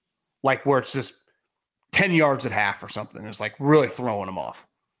game. Like, where it's just 10 yards at half or something. It's like really throwing them off.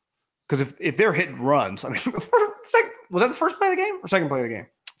 Because if they're hitting runs, I mean, was that the first play of the game or second play of the game?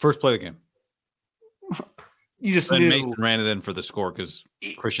 First play of the game. You just and knew. Mason ran it in for the score because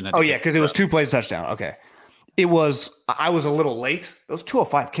Christian had to. Oh, yeah, because it was 2 plays touchdown. Okay. I was a little late. Those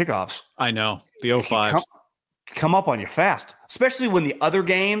 2:05 kickoffs. I know. The 05. Come up on you fast, especially when the other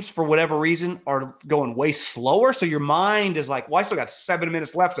games, for whatever reason, are going way slower. So your mind is like, well, I still got 7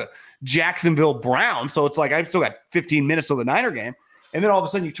 minutes left to Jacksonville Brown. So it's like, I've still got 15 minutes till the Niner game. And then all of a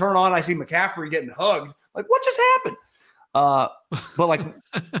sudden you turn on, I see McCaffrey getting hugged. Like, what just happened? But like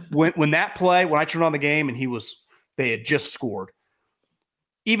when that play, when I turned on the game and they had just scored,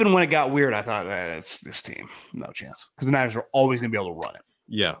 even when it got weird, I thought, it's this team, no chance. Because the Niners are always going to be able to run it.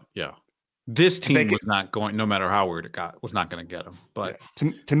 Yeah, yeah. This team was not going, no matter how weird it got, was not going to get them. But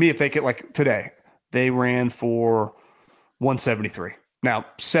to me, if they get, like today, they ran for 173. Now,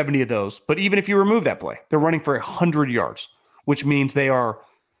 70 of those. But even if you remove that play, they're running for 100 yards, which means they are,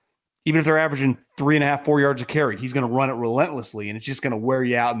 even if they're averaging 3.5, 4 yards a carry, he's going to run it relentlessly, and it's just going to wear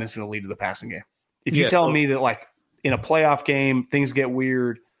you out, and then it's going to lead to the passing game. If you tell me that, like, in a playoff game, things get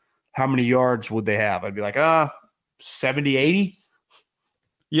weird, how many yards would they have? I'd be like, 70, 80.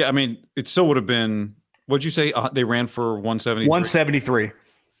 Yeah, I mean, it still would have been, what'd you say? They ran for 173? 173.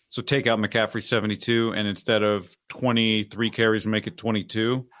 So take out McCaffrey 72, and instead of 23 carries, make it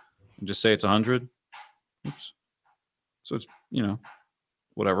 22, and just say it's 100. Oops. So it's,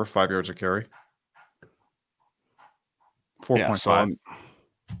 whatever, 5 yards a carry. 4.5.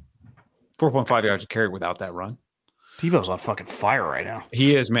 4.5 yards a carry without that run. Devo's on fucking fire right now.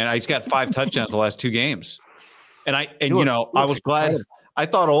 He is, man. He's got 5 touchdowns the last 2 games. And I was glad. I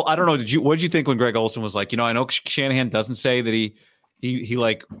thought, I don't know, what did you think when Greg Olsen was like, I know Shanahan doesn't say that he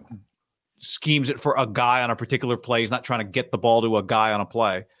like schemes it for a guy on a particular play. He's not trying to get the ball to a guy on a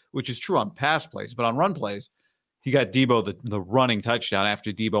play, which is true on pass plays, but on run plays, he got Debo the running touchdown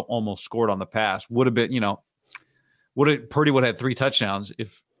after Debo almost scored on the pass. Would have been, Purdy would have had 3 touchdowns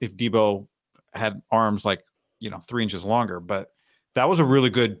if Debo had arms like, 3 inches longer. But that was a really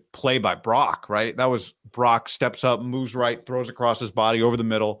good play by Brock, right? That was Brock steps up, moves right, throws across his body over the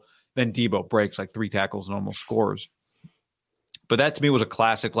middle. Then Debo breaks like 3 tackles and almost scores. But that to me was a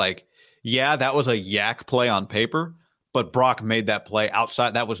classic, that was a yak play on paper, but Brock made that play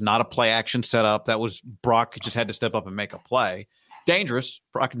outside. That was not a play action setup. That was Brock just had to step up and make a play. Dangerous.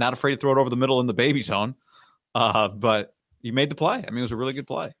 Brock not afraid to throw it over the middle in the baby zone. But he made the play. I mean, it was a really good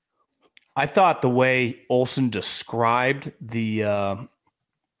play. I thought the way Olsen described the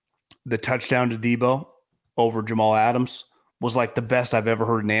touchdown to Debo over Jamal Adams was like the best I've ever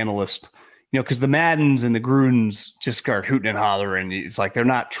heard an analyst. Because the Maddens and the Grudens just start hooting and hollering. It's like they're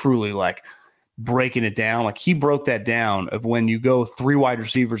not truly like breaking it down. Like he broke that down of when you go 3 wide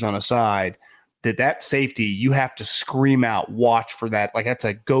receivers on a side, that safety, you have to scream out, watch for that. Like that's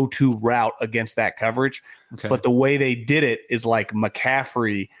a go-to route against that coverage. Okay. But the way they did it is like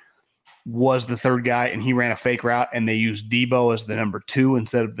McCaffrey was the 3rd guy and he ran a fake route and they used Debo as the number 2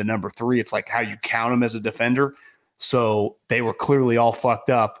 instead of the number 3. It's like how you count him as a defender. So they were clearly all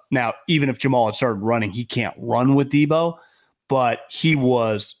fucked up. Now, even if Jamal had started running, he can't run with Debo, but he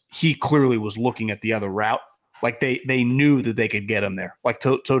clearly was looking at the other route. Like they knew that they could get him there.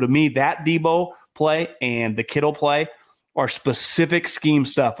 So to me, that Debo play and the Kittle play are specific scheme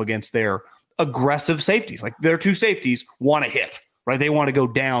stuff against their aggressive safeties. Like their 2 safeties want to hit, right? They want to go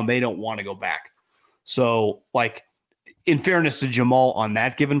down. They don't want to go back. So in fairness to Jamal on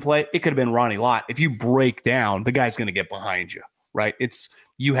that given play, it could have been Ronnie Lott. If you break down, the guy's going to get behind you, right?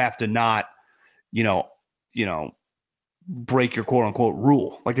 You have to not, break your quote unquote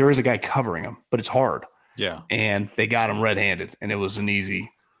rule. Like there is a guy covering him, but it's hard. Yeah. And they got him red-handed, and it was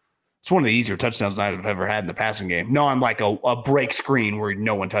it's one of the easier touchdowns I've ever had in the passing game. No, I'm like a break screen where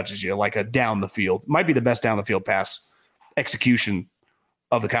no one touches you, like a down the field. Might be the best down the field pass execution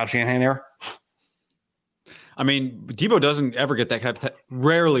of the Kyle Shanahan era. I mean, Debo doesn't ever get that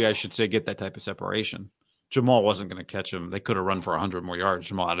rarely, I should say, get that type of separation. Jamal wasn't going to catch him. They could have run for 100 more yards.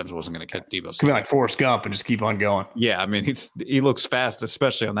 Jamal Adams wasn't going to catch Debo. Could be like Forrest Gump and just keep on going. Yeah, I mean, he looks fast,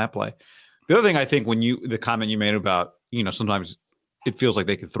 especially on that play. The other thing I think the comment you made about, sometimes it feels like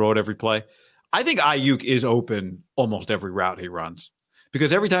they can throw it every play. I think Ayuk is open almost every route he runs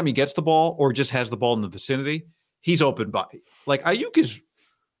because every time he gets the ball or just has the ball in the vicinity, he's open by Ayuk is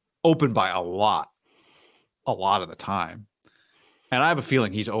open by a lot of the time. And I have a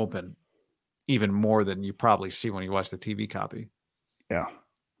feeling he's open even more than you probably see when you watch the TV copy. Yeah.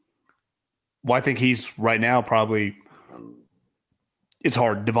 Well, I think he's right now probably it's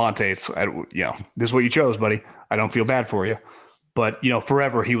hard. Devontae's, this is what you chose, buddy. I don't feel bad for you. But,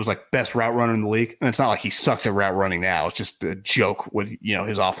 forever he was like best route runner in the league. And it's not like he sucks at route running now. It's just a joke with,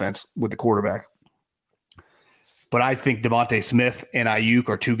 his offense with the quarterback. But I think Devontae Smith and Ayuk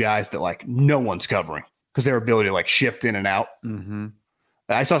are 2 guys that no one's covering because their ability to shift in and out. Mm-hmm.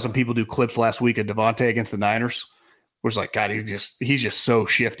 I saw some people do clips last week of Devontae against the Niners, where it's like, God, he's just so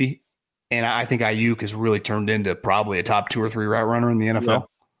shifty. And I think Ayuk has really turned into probably a top 2 or 3 route runner in the NFL. Yeah.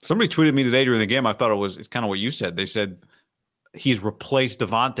 Somebody tweeted me today during the game. I thought it's kind of what you said. They said he's replaced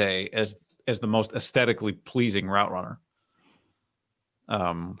Devontae as the most aesthetically pleasing route runner.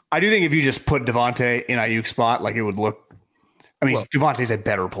 I do think if you just put Devontae in Ayuk's spot, it would look. I mean, Devontae's a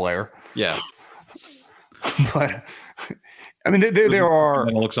better player. Yeah, but I mean, there are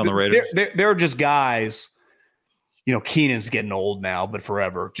looks on the Raiders. There are just guys. Keenan's getting old now, but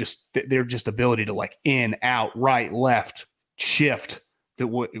forever. Just their just ability to in, out, right, left, shift. That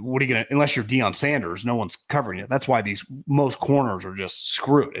what are you gonna? Unless you're Deion Sanders, no one's covering you. That's why most corners are just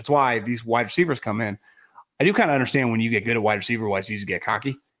screwed. It's why these wide receivers come in. I do kind of understand when you get good at wide receiver, why it's easy to get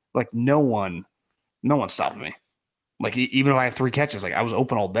cocky. No one's stopping me. Even if I have 3 catches, I was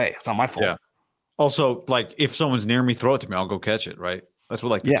open all day. It's not my fault. Yeah. Also, if someone's near me, throw it to me. I'll go catch it. Right. That's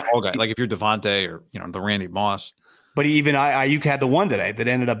what the tall guy. If you're Devontae or the Randy Moss, But even Ayuk had the one today that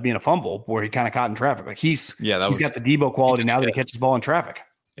ended up being a fumble where he kind of caught in traffic. Like he's got the Debo quality now that he catches the ball in traffic.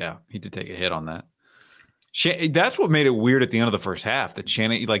 Yeah, he did take a hit on that. That's what made it weird at the end of the first half. That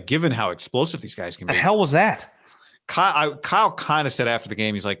Shannon, like, given how explosive these guys can be. The hell was that? Kyle kind of said after the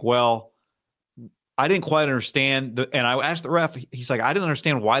game, he's like, well, I didn't quite understand. And I asked the ref, he's like, I didn't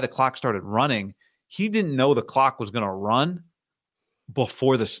understand why the clock started running. He didn't know the clock was going to run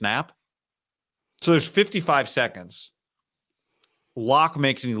before the snap. So there's 55 seconds. Locke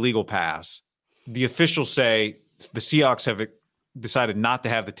makes an illegal pass. The officials say the Seahawks have decided not to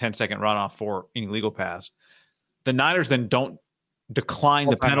have the 10-second runoff for an illegal pass. The Niners then don't decline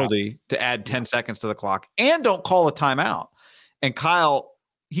the penalty to add 10 seconds to the clock and don't call a timeout. And Kyle,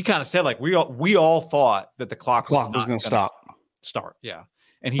 he kind of said, like, we all thought that the clock was going to start. Yeah.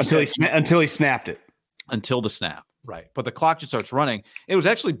 And until he snapped it. Until the snap. Right. But the clock just starts running. It was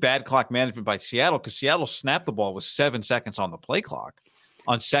actually bad clock management by Seattle because Seattle snapped the ball with 7 seconds on the play clock.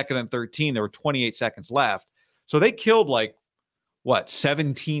 On 2nd and 13, there were 28 seconds left. So they killed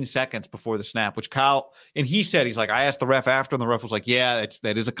 17 seconds before the snap, which Kyle, and he said, he's like, I asked the ref after, and the ref was like, yeah,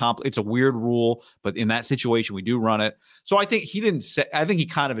 it's a weird rule, but in that situation, we do run it. So I think he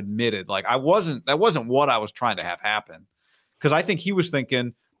kind of admitted, like, that wasn't what I was trying to have happen. Because I think he was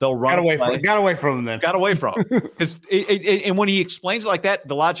thinking, they'll run. Got away from him then. Got away from him. Because and when he explains it like that,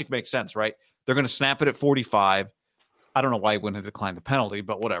 the logic makes sense, right? They're going to snap it at 45. I don't know why he wouldn't have declined the penalty,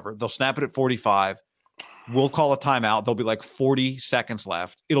 but whatever. They'll snap it at 45. We'll call a timeout. There'll be 40 seconds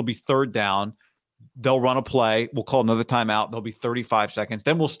left. It'll be 3rd down. They'll run a play. We'll call another timeout. There'll be 35 seconds.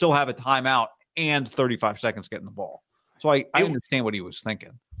 Then we'll still have a timeout and 35 seconds getting the ball. So I understand what he was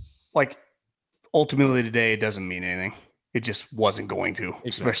thinking. Like, ultimately today, it doesn't mean anything. It just wasn't going to,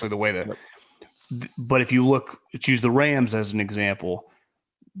 especially the way that. Yep. But if you choose the Rams as an example,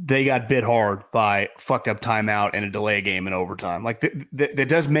 they got bit hard by fucked up timeout and a delay game in overtime. Like that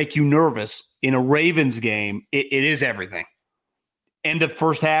does make you nervous. In a Ravens game, it is everything. End of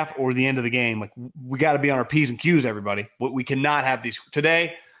first half or the end of the game. Like, we got to be on our P's and Q's, everybody. We cannot have these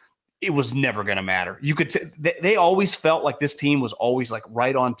today. It was never going to matter. You could they always felt like this team was always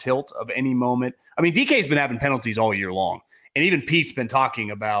right on tilt of any moment. I mean, DK's been having penalties all year long, and even Pete's been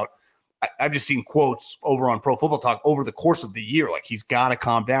talking about. I've just seen quotes over on Pro Football Talk over the course of the year, like, he's got to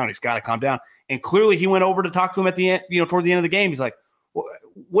calm down. He's got to calm down. And clearly, he went over to talk to him at the end, toward the end of the game. He's like,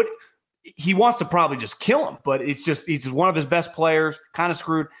 what? He wants to probably just kill him, but he's just one of his best players, kind of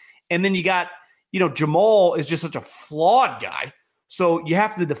screwed. And then you got, Jamal is just such a flawed guy. So you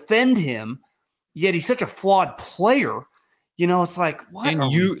have to defend him, yet he's such a flawed player. It's like, what?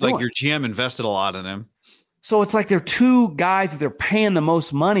 And your GM invested a lot in him. So it's like they're two guys that they're paying the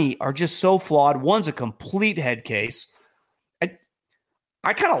most money are just so flawed. One's a complete head case.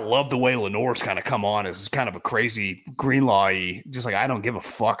 I kind of love the way Lenore's kind of come on as kind of a crazy Greenlaw-y, just like, I don't give a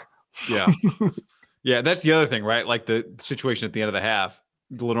fuck. Yeah. Yeah, that's the other thing, right? Like, the situation at the end of the half,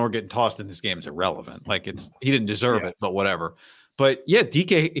 Lenore getting tossed in this game is irrelevant. Like, he didn't deserve it, but whatever. But yeah,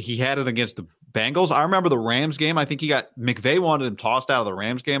 DK, he had it against the Bengals. I remember the Rams game. I think McVay wanted him tossed out of the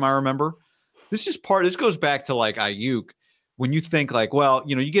Rams game. I remember. This goes back to Ayuk. When you think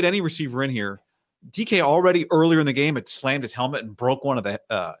you get any receiver in here, DK already earlier in the game had slammed his helmet and broke one of the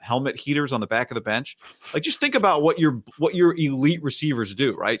helmet heaters on the back of the bench. Like, just think about what your elite receivers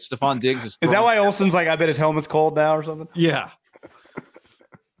do, right? Stephon Diggs is that why Olsen's I bet his helmet's cold now or something? Yeah.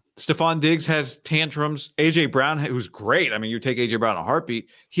 Stephon Diggs has tantrums. AJ Brown, who's great. I mean, you take AJ Brown in a heartbeat.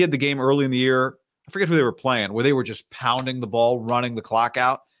 He had the game early in the year. I forget who they were playing, where they were just pounding the ball, running the clock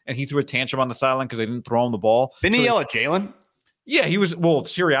out, and he threw a tantrum on the sideline because they didn't throw him the ball. Didn't he yell at Jalen? Yeah, he was. Well,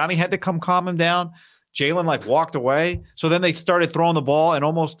 Sirianni had to come calm him down. Jalen walked away. So then they started throwing the ball, and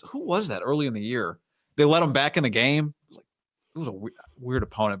who was that early in the year? They let him back in the game. It was a weird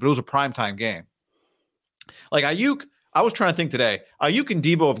opponent, but it was a primetime game. Like, Ayuk, I was trying to think today, Ayuk and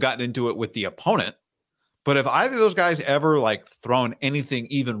Debo have gotten into it with the opponent, but have either of those guys ever thrown anything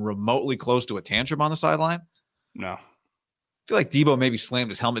even remotely close to a tantrum on the sideline? No. I feel like Debo maybe slammed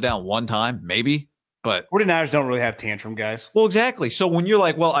his helmet down one time, maybe, but 49ers don't really have tantrum guys. Well, exactly. So when you're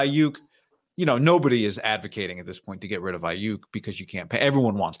Ayuk, nobody is advocating at this point to get rid of Ayuk because you can't pay.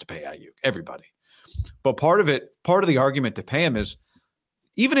 Everyone wants to pay Ayuk, everybody. But part of the argument to pay him is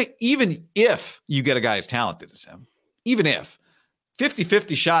even if you get a guy as talented as him, even if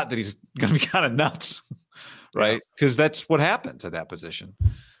 50-50 shot that he's going to be kind of nuts, right? Because that's what happens at that position.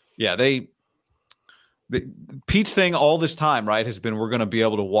 Yeah, Pete's thing all this time, right, has been we're going to be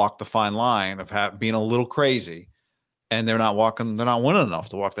able to walk the fine line of being a little crazy, and they're not winning enough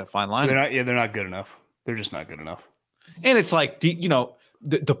to walk that fine line. They're not good enough. They're just not good enough. And it's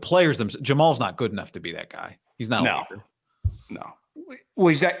the players themselves. Jamal's not good enough to be that guy. He's not. No. Well,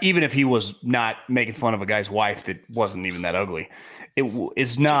 he's not, even if he was not making fun of a guy's wife that wasn't even that ugly,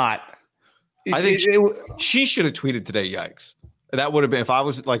 it's not. I think she should have tweeted today. Yikes! That would have been if I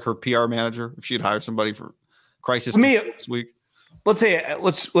was like her PR manager. If she had hired somebody for crisis this week. Let's say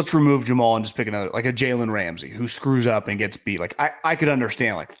let's remove Jamal and just pick another, like a Jalen Ramsey who screws up and gets beat. Like I could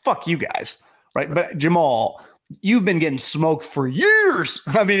understand, like, fuck you guys, right? But Jamal, you've been getting smoked for years.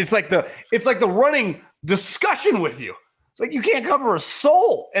 I mean, it's like the running discussion with you. It's like you can't cover a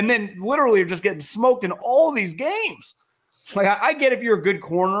soul, and then literally you're just getting smoked in all these games. Like I get if you're a good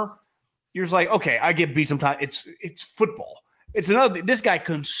corner, you're just like, okay, I get beat sometimes. It's football. It's another. This guy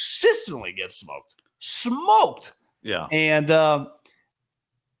consistently gets smoked. Yeah, and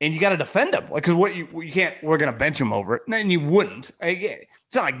you got to defend him, like, because what you can't. We're gonna bench him over it, and you wouldn't.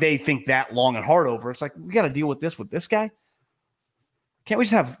 It's not like they think that long and hard over. It's like we got to deal with this guy. Can't we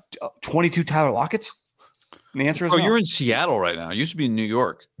just have 22 Tyler Lockett's? And the answer is no. You're in Seattle right now. You used to be in New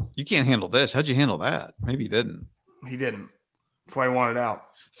York. You can't handle this. How'd you handle that? Maybe you didn't. He didn't. That's why he wanted out.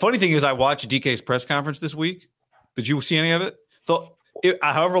 Funny thing is, I watched DK's press conference this week. Did you see any of it?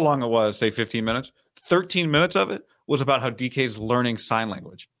 However long it was, say 15 minutes, 13 minutes of it was about how DK's learning sign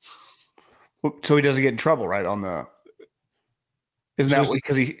language. So he doesn't get in trouble, right? Isn't that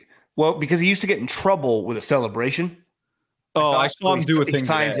because he used to get in trouble with a celebration? I saw him do a thing. He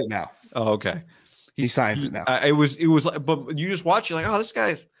signs it now. Oh, okay. He signs it now. It was like, but you just watch, you're like, oh, this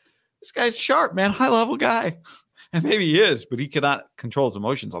guy's sharp, man, high level guy, and maybe he is, but he cannot control his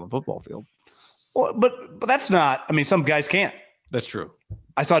emotions on the football field. Well, but that's not. I mean, some guys can't. That's true.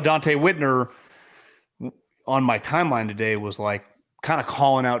 I saw Dante Whitner on my timeline today was like kind of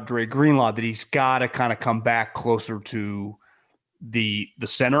calling out Dre Greenlaw that he's got to kind of come back closer to the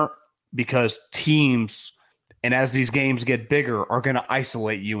center, because teams, and as these games get bigger, are going to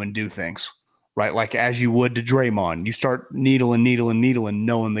isolate you and do things, right? Like as you would to Draymond, you start needling,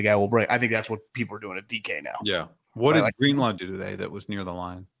 knowing the guy will break. I think that's what people are doing at DK now. Yeah. What did Greenlaw do today that was near the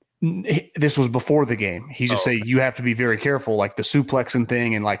line? This was before the game. He just say you have to be very careful, like the suplexing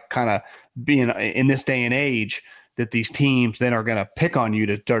thing, and like kind of being in this day and age that these teams then are going to pick on you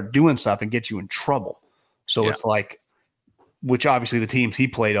to start doing stuff and get you in trouble. So it's like, which obviously the teams he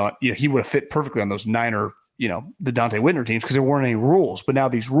played on, he would have fit perfectly on those Niner, the Dante Whitner teams, because there weren't any rules. But now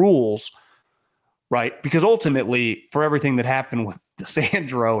these rules, right? Because ultimately, for everything that happened with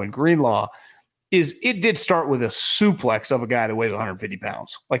DeSandro and Greenlaw, it did start with a suplex of a guy that weighs 150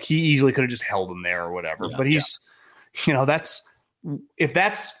 pounds. Like he easily could have just held him there or whatever. Yeah, but he's, let's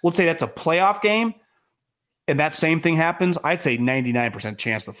say that's a playoff game and that same thing happens, I'd say 99%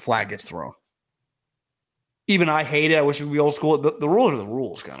 chance the flag gets thrown. Even I hate it. I wish it would be old school. The rules are the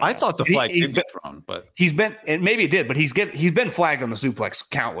rules. Kind of. I thought the flag did get thrown, but he's been, and maybe it did, but he's been flagged on the suplex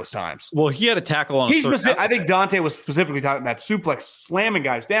countless times. Well, he had a tackle on. I think Dante was specifically talking about suplex slamming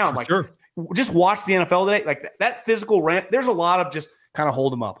guys down. Sure. Just watch the NFL today. Like that physical ramp. There's a lot of just kind of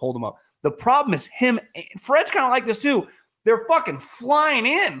hold him up. The problem is Fred's kind of like this too. They're fucking flying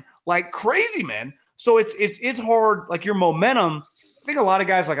in like crazy, man. So it's hard. Like your momentum. I think a lot of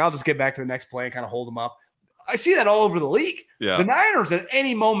guys like, I'll just get back to the next play and kind of hold them up. I see that all over the league. Yeah. The Niners at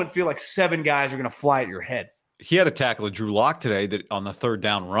any moment feel like 7 guys are going to fly at your head. He had a tackle of Drew Lock today that on the third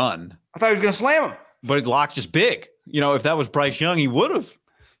down run. I thought he was going to slam him. But Lock's just big. If that was Bryce Young, he would have.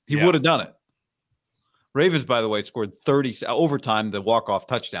 He would have done it. Ravens, by the way, scored 30 overtime, the walk-off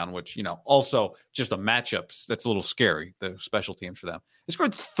touchdown, which, also just a matchup. That's a little scary, the special teams for them. They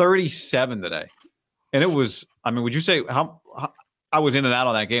scored 37 today. And it was, would you say how I was in and out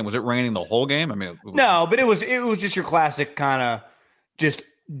on that game? Was it raining the whole game? No, but it was just your classic kind of just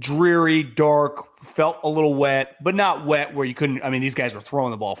dreary, dark, felt a little wet, but not wet where you couldn't. These guys were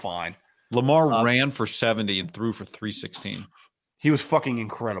throwing the ball fine. Lamar ran for 70 and threw for 316. He was fucking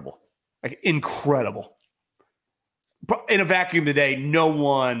incredible. Like, incredible. In a vacuum today, no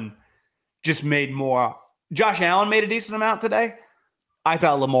one just made more. Josh Allen made a decent amount today. I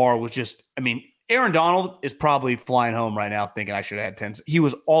thought Lamar was just, Aaron Donald is probably flying home right now thinking I should have had 10. He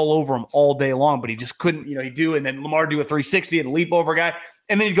was all over him all day long, but he just couldn't, he'd do, and then Lamar do a 360 and leap over a guy.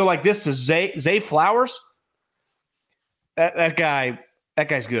 And then he'd go like this to Zay Flowers. That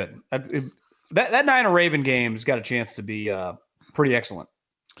guy's good. That Niner Raven game has got a chance to be pretty excellent.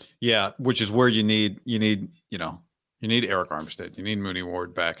 Yeah, which is where you need Eric Armstead. You need Mooney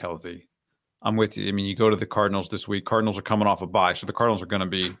Ward back healthy. I'm with you. You go to the Cardinals this week. Cardinals are coming off a bye, so the Cardinals are going to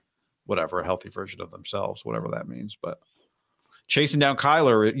be a healthy version of themselves, whatever that means. But chasing down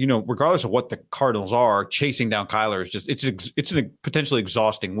Kyler, regardless of what the Cardinals are, chasing down Kyler is just it's a potentially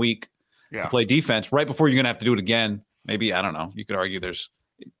exhausting week to play defense right before you're going to have to do it again. Maybe, I don't know. You could argue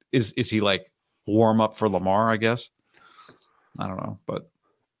is he like warm up for Lamar, I guess. I don't know, but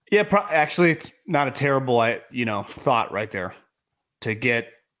yeah, actually, it's not a terrible, thought right there to get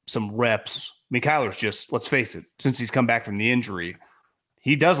some reps. I mean, Kyler's just, let's face it, since he's come back from the injury,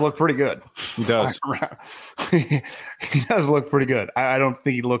 he does look pretty good. He does. He does look pretty good. I don't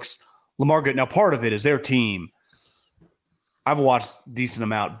think he looks Lamar good. Now, part of it is their team. I've watched a decent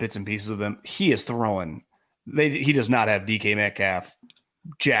amount, bits and pieces of them. He is throwing. He does not have DK Metcalf,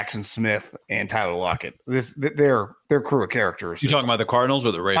 Jackson Smith, and Tyler Lockett. Their crew of characters. You talking about the Cardinals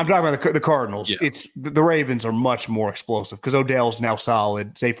or the Ravens? I'm talking about the Cardinals. Yeah. It's the Ravens are much more explosive because Odell's now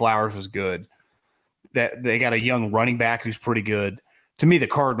solid. Zay Flowers was good. That they got a young running back who's pretty good. To me, the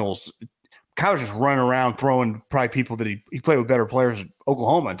Cardinals, Kyler's just running around throwing probably people that he played with better players at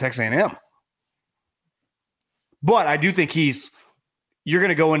Oklahoma and Texas A&M. But I do think you're going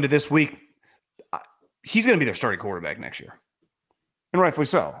to go into this week, he's going to be their starting quarterback next year. And rightfully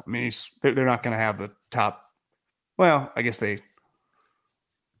so. I mean, they're not going to have the top. Well, I guess I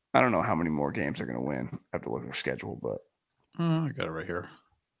don't know how many more games they're going to win. I have to look at their schedule, but. I got it right here.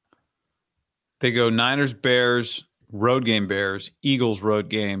 They go Niners, Bears, road game Bears, Eagles, road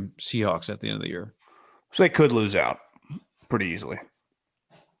game, Seahawks at the end of the year. So they could lose out pretty easily.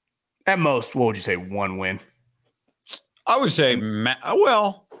 At most, what would you say, one win? I would say,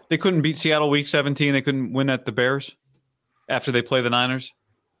 well, they couldn't beat Seattle week 17. They couldn't win at the Bears after they play the Niners.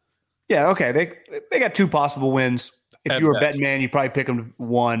 Yeah, okay. They got two possible wins. If you were a betting man, you probably pick them to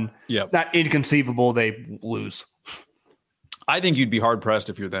one. Yep. Not inconceivable they lose. I think you'd be hard-pressed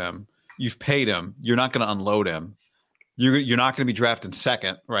if you're them. You've paid him. You're not going to unload him. You're not going to be drafted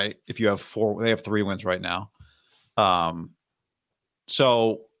second, right? If you have they have 3 wins right now.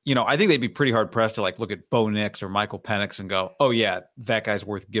 So, I think they'd be pretty hard-pressed to look at Bo Nix or Michael Penix and go, oh, yeah, that guy's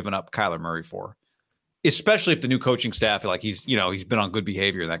worth giving up Kyler Murray for. Especially if the new coaching staff, he's been on good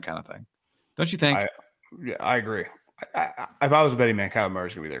behavior, that kind of thing. Don't you think? I agree. If I was a betting man, Kyler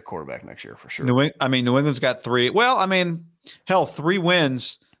Murray's going to be their quarterback next year for sure. New England's got 3. Well, 3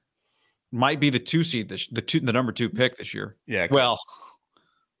 wins might be the 2 seed, the number 2 pick this year. Yeah. Well,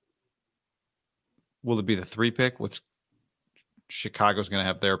 will it be the 3 pick? Chicago's going to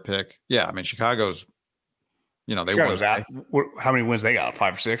have their pick. Yeah, Chicago's Chicago's won. out. How many wins they got?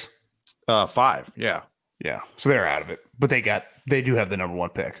 5 or 6? 5. Yeah. Yeah. So they're out of it, but they do have the number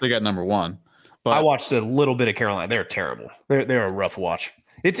 1 pick. They got number 1. But I watched a little bit of Carolina. They're terrible. They're a rough watch.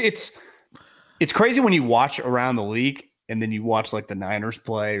 It's crazy when you watch around the league and then you watch the Niners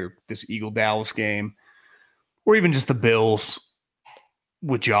play or this Eagle-Dallas game or even just the Bills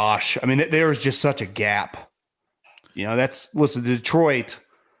with Josh. There is just such a gap. Detroit,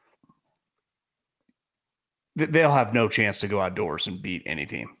 they'll have no chance to go outdoors and beat any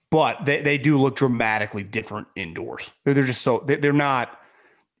team. But they do look dramatically different indoors. They're just they're not.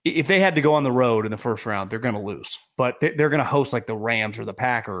 If they had to go on the road in the first round, they're going to lose. But they're going to host the Rams or the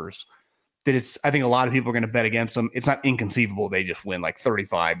Packers. I think a lot of people are going to bet against them. It's not inconceivable they just win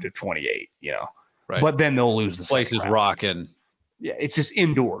 35-28. Right. But then they'll lose the place is rocking. Yeah, it's just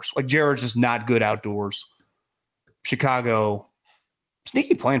indoors. Jared's just not good outdoors. Chicago,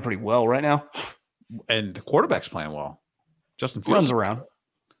 sneaky playing pretty well right now, and the quarterback's playing well. Justin Fields runs around.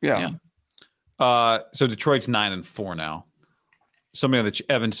 Yeah. So Detroit's 9-4 now. Somebody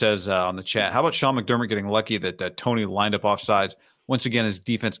Evan says on the chat, how about Sean McDermott getting lucky that Tony lined up offsides? Once again, his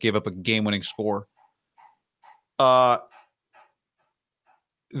defense gave up a game-winning score. Was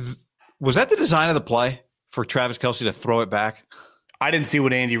that the design of the play for Travis Kelce to throw it back? I didn't see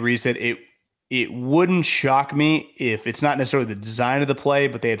what Andy Reid said. It wouldn't shock me if it's not necessarily the design of the play,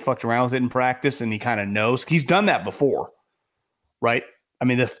 but they had fucked around with it in practice, and he kind of knows. He's done that before, right?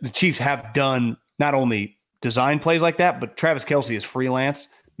 The Chiefs have done not only design plays like that, but Travis Kelce is freelance.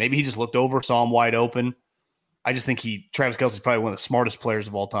 Maybe he just looked over, saw him wide open. I just think Travis Kelce is probably one of the smartest players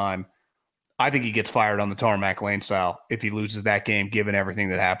of all time. I think he gets fired on the tarmac lane style if he loses that game, given everything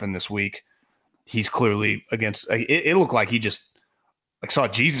that happened this week. He's clearly against. It looked like he just saw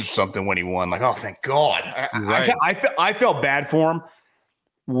Jesus or something when he won. Oh, thank God! Right. I felt bad for him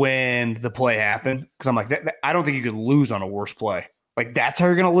when the play happened because I'm I don't think you could lose on a worse play. That's how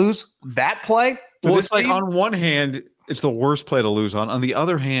you're going to lose that play. Well, it's on one hand, it's the worst play to lose on. On the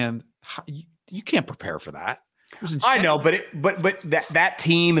other hand, you can't prepare for that. I know, but that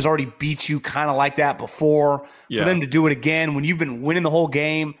team has already beat you kind of like that before. Yeah. For them to do it again when you've been winning the whole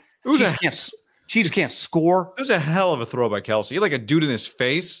game, Chiefs can't score. It was a hell of a throw by Kelce. He had a dude in his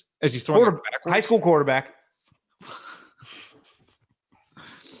face as he's throwing it backwards. High school quarterback.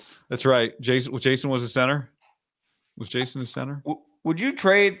 That's right. Jason was the center. Was Jason the center? Would you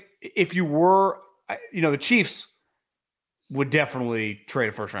trade if you were? The Chiefs would definitely trade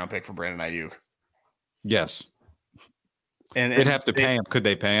a first-round pick for Brandon Ayuk. Yes. And they'd have to pay him. Could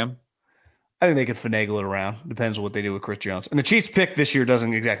they pay him? I think they could finagle it around. Depends on what they do with Chris Jones. And the Chiefs pick this year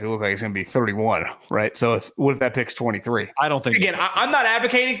doesn't exactly look like it's going to be 31, right? So what if that pick's 23? I don't think. Again, I'm not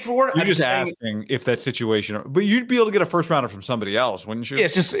advocating for it. You're just asking if that situation. But you'd be able to get a first rounder from somebody else, wouldn't you? Yeah,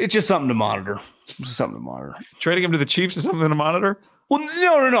 it's just something to monitor. Just something to monitor. Trading him to the Chiefs is something to monitor? Well,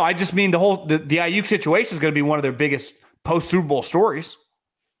 no. I just mean the Ayuk situation is going to be one of their biggest post Super Bowl stories.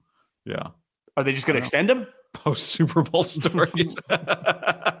 Yeah. Are they just going to extend him? Post Super Bowl stories.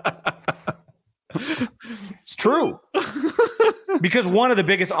 It's true. Because one of the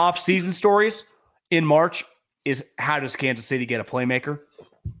biggest off-season stories in March is how does Kansas City get a playmaker?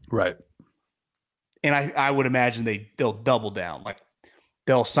 Right. And I would imagine they'll double down. Like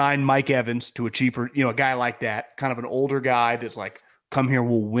they'll sign Mike Evans to a cheaper, a guy like that, kind of an older guy that's like, come here,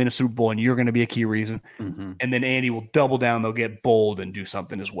 we'll win a Super Bowl, and you're going to be a key reason. Mm-hmm. And then Andy will double down. They'll get bold and do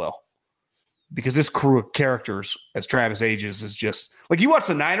something as well. Because this crew of characters, as Travis ages, is just like you watch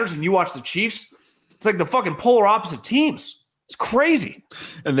the Niners and you watch the Chiefs. It's like the fucking polar opposite teams. It's crazy.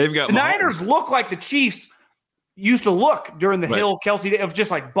 And they've got the Niners look like the Chiefs used to look during the Hill Kelsey day of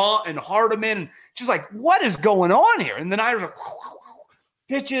just like Bont and Hardeman. And just like, what is going on here? And the Niners are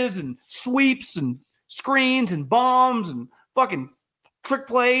pitches and sweeps and screens and bombs and fucking trick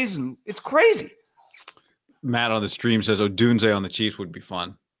plays. And it's crazy. Matt on the stream says Odunze on the Chiefs would be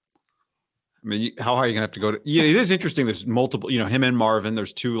fun. I mean, how high are you going to have to go to? Yeah, it is interesting. There's multiple, him and Marvin.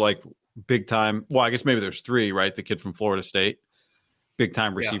 There's two like big time. Well, I guess maybe there's three, right? The kid from Florida State, big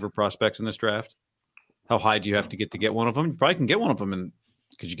time receiver prospects in this draft. How high do you have to get one of them? You probably can get one of them. And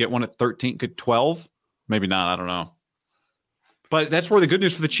could you get one at 13? Could 12? Maybe not. I don't know. But that's where the good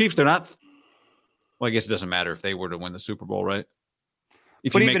news for the Chiefs. They're not. Well, I guess it doesn't matter if they were to win the Super Bowl, right?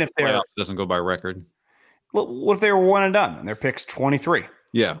 But even if the playoffs, it doesn't go by record. Well, what if they were one and done and their pick's 23?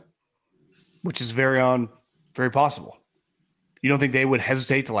 Yeah. Which is very possible. You don't think they would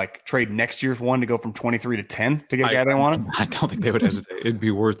hesitate to like trade next year's one to go from 23 to 10 to get a guy they wanted? I don't think they would hesitate. It'd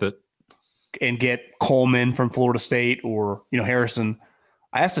be worth it. And get Coleman from Florida State or, Harrison.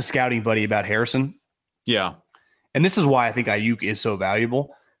 I asked a scouting buddy about Harrison. Yeah. And this is why I think Ayuk is so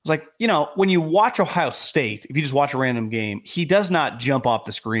valuable. It's like, when you watch Ohio State, if you just watch a random game, he does not jump off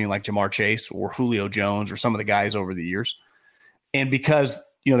the screen like Jamar Chase or Julio Jones or some of the guys over the years. And because,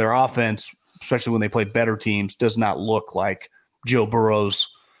 their offense, especially when they play better teams, does not look like Joe Burrow's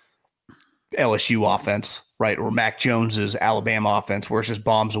LSU offense, right? Or Mac Jones's Alabama offense, where it's just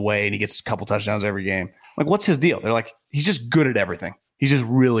bombs away and he gets a couple touchdowns every game. Like, what's his deal? They're like, he's just good at everything. He's just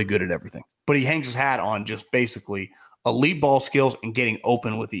really good at everything. But he hangs his hat on just basically elite ball skills and getting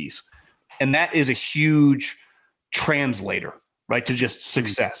open with ease. And that is a huge translator, right, to just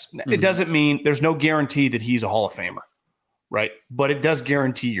success. Mm-hmm. It doesn't mean there's no guarantee that he's a Hall of Famer, right? But it does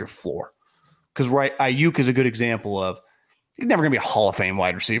guarantee your floor. Because, right, Ayuk is a good example of he's never going to be a Hall of Fame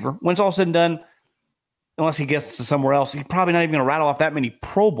wide receiver. When it's all said and done, unless he gets to somewhere else, he's probably not even going to rattle off that many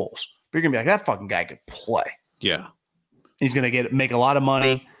Pro Bowls. But you're going to be like, that fucking guy could play. Yeah. He's going to make a lot of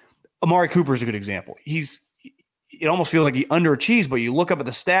money. Amari Cooper is a good example. It almost feels like he underachieves, but you look up at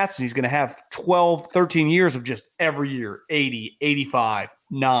the stats and he's going to have 12, 13 years of just every year, 80, 85,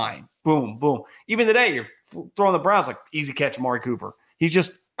 9, boom, boom. Even today, you're throwing the Browns like easy catch Amari Cooper. He's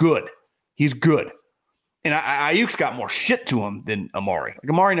just good. He's good. And Ayuk's got more shit to him than Amari. Like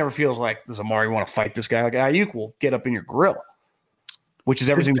Amari never feels like, does Amari want to fight this guy? Like Ayuk will get up in your grill, which is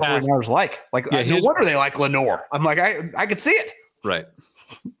everything the 49ers like. Like, no wonder they like Lenore. I'm like, I could see it. Right.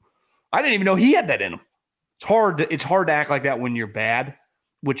 I didn't even know he had that in him. It's hard to act like that when you're bad,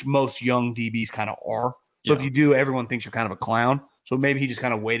 which most young DBs kind of are. So if you do, everyone thinks you're kind of a clown. So maybe he just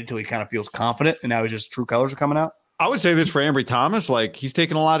kind of waited till he kind of feels confident, and now his just true colors are coming out. I would say this for Ambry Thomas, like he's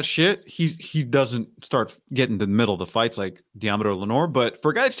taking a lot of shit. He doesn't start getting to the middle of the fights like Deommodore Lenore, but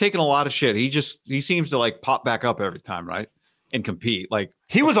for a guy that's taking a lot of shit, he seems to like pop back up every time, right? And compete. Like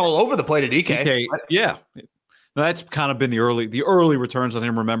he was all over the plate at DK. Yeah. Now, that's kind of been the early returns on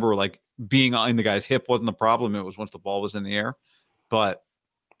him. Remember, like being in the guy's hip wasn't the problem. It was once the ball was in the air. But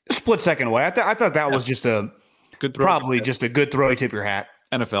a split second away. I thought that was just a good throw. Probably just a good throw. You tip your hat.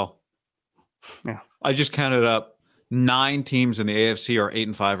 NFL. Yeah. I just counted up 9 teams in the AFC are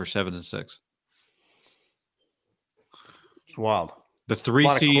 8-5 or 7-6. It's wild. The 3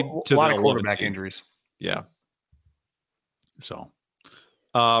 seed to a lot the of quarterback seed. Injuries. Yeah. So,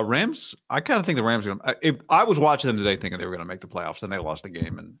 Rams. I kind of think the Rams are going. If I was watching them today, thinking they were going to make the playoffs, then they lost the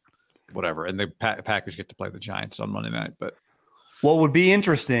game and whatever. And the Packers get to play the Giants on Monday night. But what would be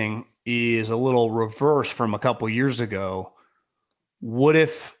interesting is a little reverse from a couple years ago. What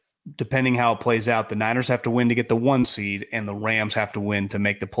if, depending how it plays out, the Niners have to win to get the 1 seed and the Rams have to win to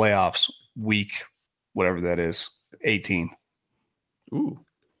make the playoffs week whatever that is, 18. Ooh.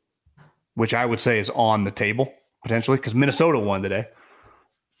 Which I would say is on the table potentially because Minnesota won today.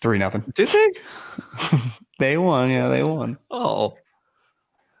 3-0. Did they? They won. Yeah, they won. Oh.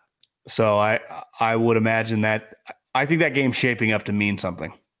 So I would imagine that I think that game's shaping up to mean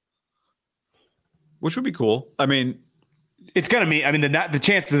something. Which would be cool. I mean, it's going to mean, I mean, the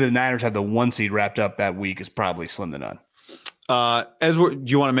chances of the Niners have the 1 seed wrapped up that week is probably slim to none. Do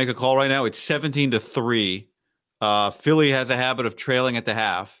you want to make a call right now? It's 17-3. Philly has a habit of trailing at the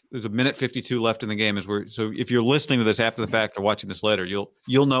half. There's a minute 52 left in the game. So if you're listening to this after the fact or watching this later,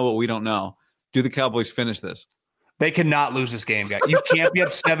 you'll know what we don't know. Do the Cowboys finish this? They cannot lose this game, guys. You can't be up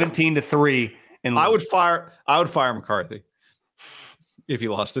 17-3 and lose. I would fire McCarthy if he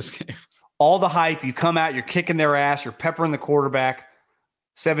lost this game. All the hype, you come out, you're kicking their ass, you're peppering the quarterback.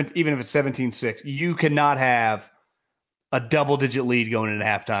 Even if it's 17-6, you cannot have a double-digit lead going into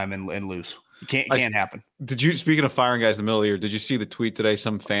halftime and lose. It can't happen. Speaking of firing guys in the middle of the year, did you see the tweet today?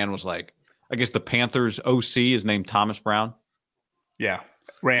 Some fan was like, I guess the Panthers OC is named Thomas Brown. Yeah.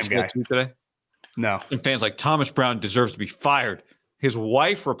 Ram guy. Tweet today? No. And fans like, Thomas Brown deserves to be fired. His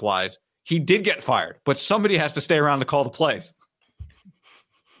wife replies, he did get fired, but somebody has to stay around to call the plays.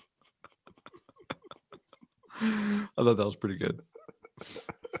 I thought that was pretty good.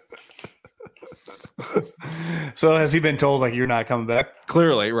 So has he been told like you're not coming back?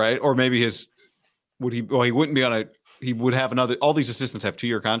 Clearly, right? Or maybe he wouldn't be on he would have another. All these assistants have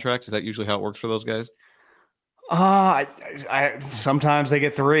 2-year contracts. Is that usually how it works for those guys? I sometimes they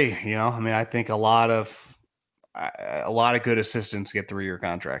get 3. You know, I mean, I think a lot of good assistants get 3-year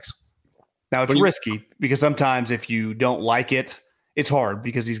contracts. Now it's risky because sometimes if you don't like it, it's hard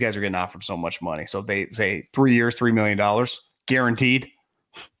because these guys are getting offered so much money. So if they say 3 years, $3 million guaranteed.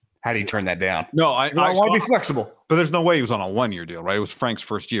 How do you turn that down? No, I want to be flexible. But there's no way he was on a 1-year deal, right? It was Frank's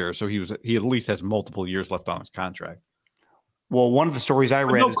first year, so he at least has multiple years left on his contract. Well, one of the stories I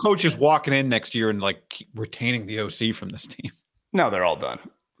read, no coach is walking in next year and like keep retaining the OC from this team. No, they're all done.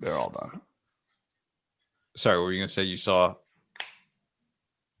 They're all done. Sorry, what were you going to say? You saw?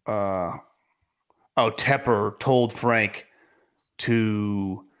 Tepper told Frank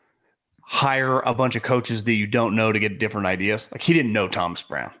to hire a bunch of coaches that you don't know to get different ideas. Like he didn't know Thomas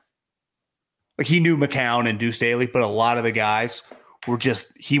Brown. Like he knew McCown and Deuce Staley, but a lot of the guys were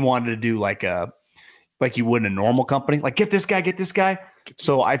he wanted to do like you would in a normal company. Like get this guy.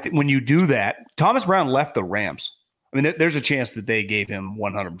 So I think when you do that, Thomas Brown left the Rams. I mean, there's a chance that they gave him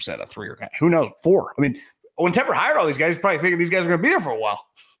 100% a 3-year guy. Who knows? 4. I mean, when Tepper hired all these guys, he's probably thinking these guys are going to be there for a while.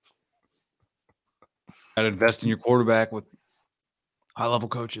 Got to invest in your quarterback with high-level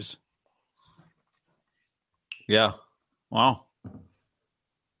coaches. Yeah. Wow.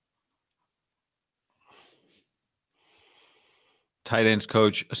 Tight ends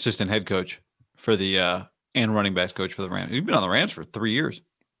coach, assistant head coach for the and running backs coach for the Rams. He'd been on the Rams for 3 years.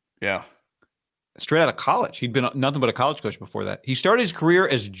 Yeah. Straight out of college. He'd been nothing but a college coach before that. He started his career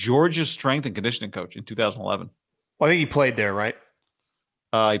as Georgia's strength and conditioning coach in 2011. Well, I think he played there, right?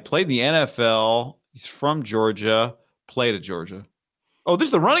 He played in the NFL. He's from Georgia. Played at Georgia. Oh, this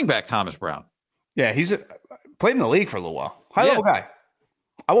is the running back, Thomas Brown. Yeah, he's played in the league for a little while. High-level guy.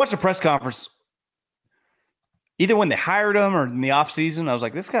 I watched a press conference either when they hired him or in the offseason. I was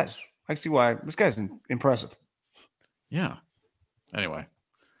like, I can see why this guy's impressive. Yeah. Anyway,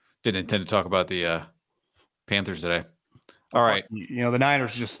 didn't intend to talk about the Panthers today. All right. You know, the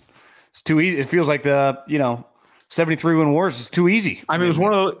Niners it's too easy. It feels like the, 73-win wars is too easy. I mean, it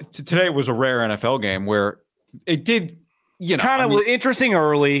was today was a rare NFL game where it did, was interesting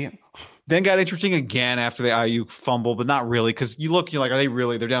early. Then got interesting again after the Ayuk fumble, but not really. Because you're like,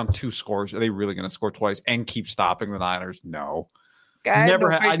 they're down 2 scores. Are they really going to score twice and keep stopping the Niners? No. I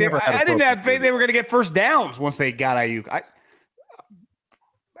didn't have faith they were going to get first downs once they got Ayuk. I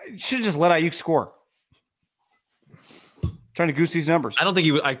should have just let Ayuk score. Trying to goose these numbers. I don't think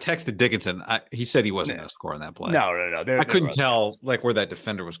I texted Dickinson. He said he wasn't going to score on that play. No. I couldn't tell where that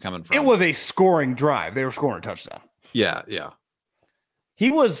defender was coming from. It was a scoring drive. They were scoring a touchdown. Yeah.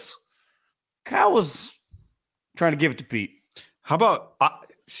 Kyle was trying to give it to Pete. How about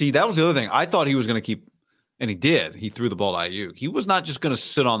that was the other thing. I thought he was going to keep, and he did. He threw the ball to Ayuk. He was not just going to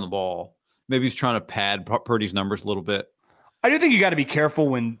sit on the ball. Maybe he's trying to pad Purdy's numbers a little bit. I do think you got to be careful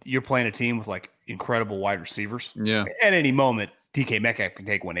when you're playing a team with like incredible wide receivers. Yeah. At any moment, DK Metcalf can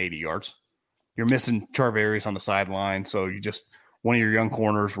take 180 yards. You're missing Charvarius on the sideline, so you just one of your young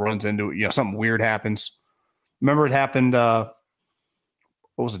corners runs into something weird happens. Remember it happened.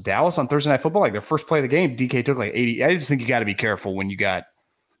 What was it, Dallas on Thursday Night Football? Like their first play of the game, DK took like 80. I just think you got to be careful when you got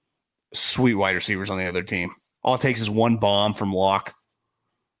sweet wide receivers on the other team. All it takes is one bomb from Locke.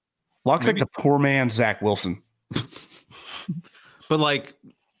 Lock's like the poor man Zach Wilson. But like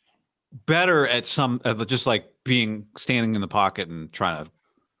better at just like standing in the pocket and trying to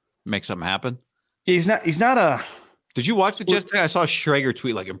make something happen. He's not a. Did you watch the Jets today? I saw Schrager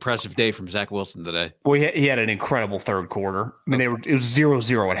tweet like impressive day from Zach Wilson today. Well, he had an incredible third quarter. I mean, it was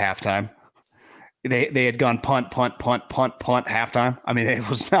 0-0 at halftime. They had gone punt halftime. I mean, it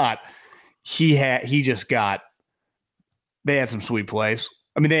was not. They had some sweet plays.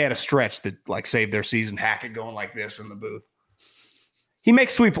 I mean, they had a stretch that like saved their season. Hackett going like this in the booth. He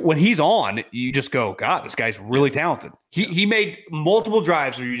makes sweet. When he's on, you just go, God, this guy's really talented. He made multiple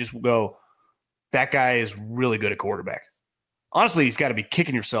drives where you just go, that guy is really good at quarterback. Honestly, he's got to be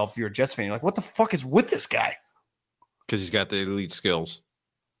kicking yourself if you're a Jets fan. You're like, what the fuck is with this guy? Because he's got the elite skills.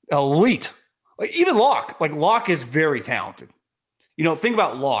 Elite. Like even Locke. Like Locke is very talented. You know, think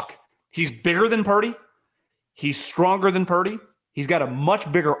about Locke. He's bigger than Purdy. He's stronger than Purdy. He's got a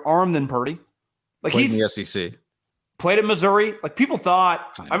much bigger arm than Purdy. Like Played in the SEC. Played at Missouri. Like people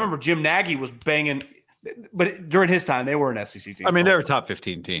thought, I remember Jim Nagy was banging, but during his time, they were an SEC team. I mean, they were a top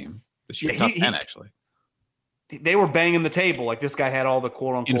 15 team this year. Top 10, actually. They were banging the table. Like this guy had all the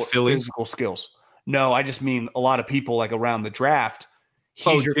quote unquote physical skills. No, I just mean a lot of people like around the draft.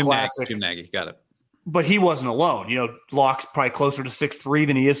 He's your classic. Jim Nagy, got it. But he wasn't alone. You know, Locke's probably closer to 6'3"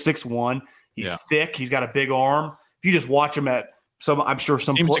 than he is 6'1". He's thick. He's got a big arm. If you just watch him at I'm sure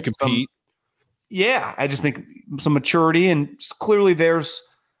some seems to compete. Yeah, I just think some maturity and clearly there's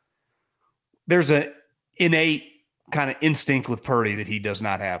an innate kind of instinct with Purdy that he does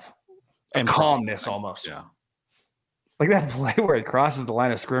not have. And calmness almost. Yeah. Like that play where he crosses the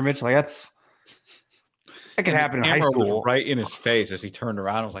line of scrimmage, like that could happen in high school. Right in his face as he turned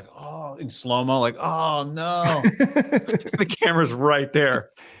around. I was like, oh, in slow-mo, like, oh no. The camera's right there.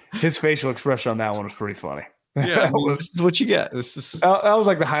 His facial expression on that one was pretty funny. Yeah, I mean, this is what you get. That was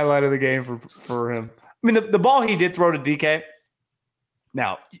like the highlight of the game for him. I mean, the ball he did throw to DK,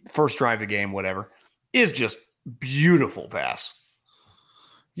 now, first drive of the game, whatever, is just beautiful pass.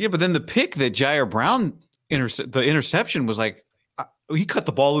 Yeah, but then the pick that Jair Brown the interception was like, he cut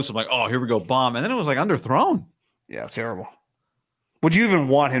the ball loose. I'm like, oh, here we go, bomb. And then it was like underthrown. Yeah, terrible. Would you even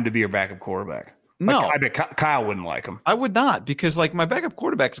want him to be your backup quarterback? No. Like, I bet Kyle wouldn't like him. I would not, because like my backup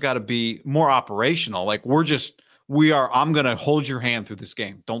quarterback's got to be more operational. Like I'm going to hold your hand through this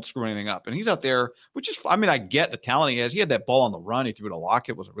game. Don't screw anything up. And he's out there, which is, I mean, I get the talent he has. He had that ball on the run. He threw it to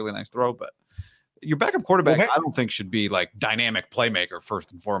Lockett. It was a really nice throw, but your backup quarterback, I don't think should be like dynamic playmaker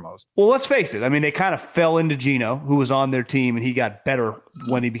first and foremost. Well, let's face it. I mean, they kind of fell into Geno, who was on their team, and he got better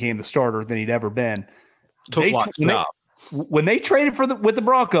when he became the starter than he'd ever been. When they traded with the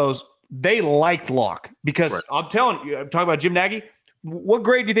Broncos, they liked Locke because I'm telling you, I'm talking about Jim Nagy. What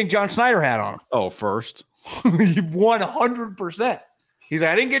grade do you think John Snyder had on him? Oh, first. 100%. He's like,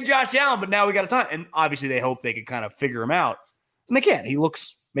 I didn't get Josh Allen, but now we got a ton. And obviously they hope they could kind of figure him out. And they can. He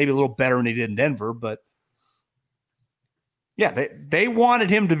looks maybe a little better than he did in Denver, but yeah, they wanted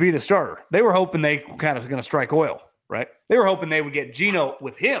him to be the starter. They were hoping they kind of going to strike oil, right? They were hoping they would get Geno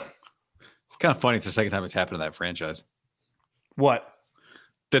with him. It's kind of funny. It's the second time it's happened to that franchise. What?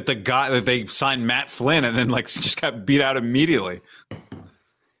 That the guy that they signed Matt Flynn and then like just got beat out immediately.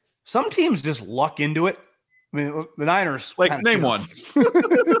 Some teams just luck into it. I mean, the Niners. Like, name one.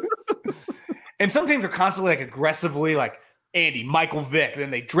 And some teams are constantly like aggressively like Andy, Michael Vick.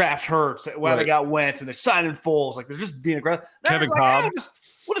 Then they draft Hurts. Well, they got Wentz and they're signing Foles. Like they're just being aggressive. Kevin Cobb.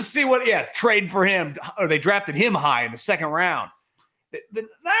 We'll just see what. Yeah, trade for him, or they drafted him high in the second round. The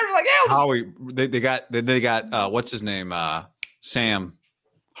Niners are like, yeah. Howie. They got what's his name? Sam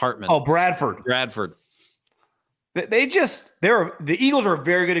Hartman. Oh, Bradford. The Eagles are a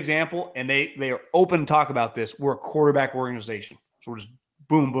very good example, and they are open to talk about this. We're a quarterback organization. So we're just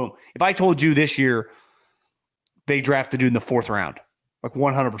boom, boom. If I told you this year they drafted dude in the fourth round, like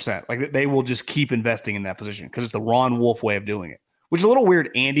 100%, like they will just keep investing in that position because it's the Ron Wolf way of doing it, which is a little weird.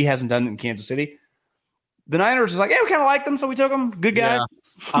 Andy hasn't done it in Kansas City. The Niners is like, yeah, we kind of like them, so we took them. Good guy. Yeah.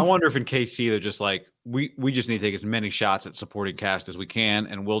 I wonder if in KC they're just like, we just need to take as many shots at supporting cast as we can,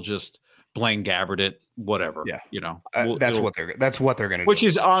 and we'll just Blaine Gabbert it, whatever. Yeah, you know, that's what they're going to do. Which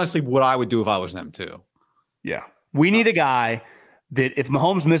is honestly what I would do if I was them too. Yeah, we need a guy that if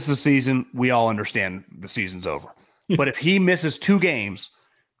Mahomes misses a season, we all understand the season's over. But if he misses 2 games,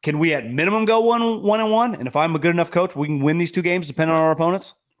 can we at minimum go 1-1? And if I'm a good enough coach, we can win these 2 games depending on our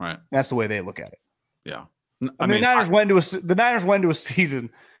opponents. Right. That's the way they look at it. Yeah. I mean, the Niners went into a season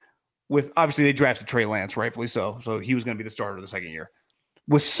with, obviously they drafted Trey Lance, rightfully so. So he was going to be the starter the second year.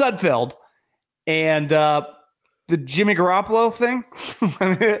 With Sudfeld and the Jimmy Garoppolo thing, I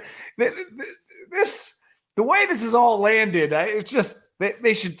mean, the way this is all landed, it's just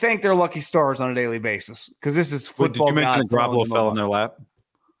They should thank their lucky stars on a daily basis because this is football. Did you mention Garoppolo fell in their lap?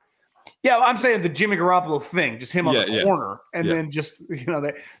 Yeah, I'm saying the Jimmy Garoppolo thing, just him on the corner, and then just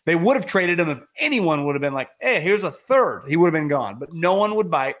they would have traded him if anyone would have been like, "Hey, here's a third." He would have been gone, but no one would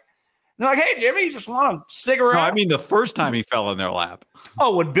bite. They're like, "Hey, Jimmy, you just want to stick around?" No, I mean the first time he fell in their lap.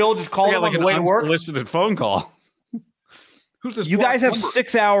 Oh, would Bill just call him like on the way to work? Unsolicited phone call. Who's this? You guys have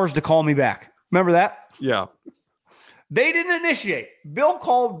 6 hours to call me back. Remember that? Yeah. They didn't initiate. Bill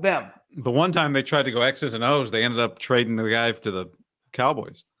called them. The one time they tried to go X's and O's, they ended up trading the guy to the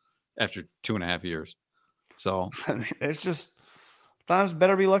Cowboys after 2.5 years. So I mean, it's just times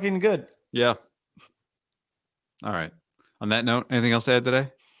better be lucky than good. Yeah. All right. On that note, anything else to add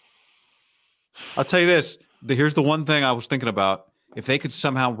today? I'll tell you this. Here's the one thing I was thinking about. If they could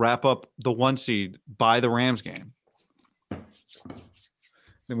somehow wrap up the 1 seed by the Rams game,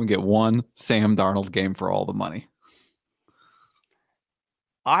 then we get one Sam Darnold game for all the money.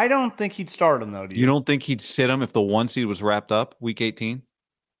 I don't think he'd start him, though. You don't think he'd sit him if the 1 seed was wrapped up week 18?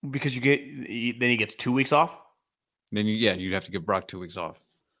 Because then he gets 2 weeks off? Then you'd have to give Brock 2 weeks off.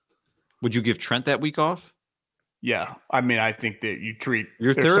 Would you give Trent that week off? Yeah. I mean, I think that you treat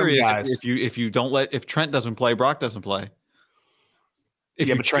your theory is if Trent doesn't play, Brock doesn't play.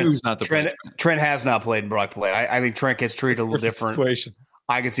 But Trent has not played and Brock played. I think Trent gets treated a little different. Situation.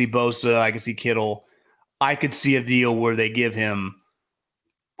 I could see Bosa. I could see Kittle. I could see a deal where they give him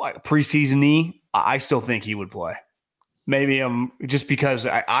like a preseason knee. I still think he would play. Maybe just because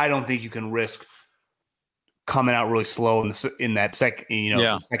I don't think you can risk coming out really slow in that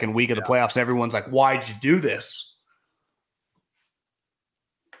second week of the playoffs. Everyone's like, "Why'd you do this?"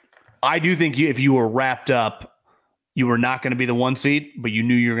 I do think if you were wrapped up, you were not going to be the 1 seed, but you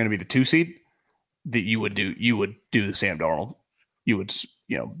knew you were going to be the 2 seed. That you would do the Sam Darnold. You would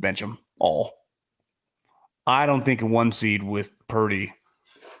bench him all. I don't think a 1 seed with Purdy.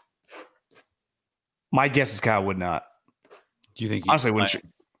 My guess is Kyle would not. Do you think? Honestly,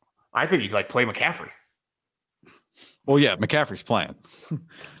 I think you'd play McCaffrey. Well, yeah, McCaffrey's playing.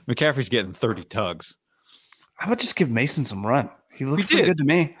 McCaffrey's getting 30 tugs. How about just give Mason some run? He looks pretty good to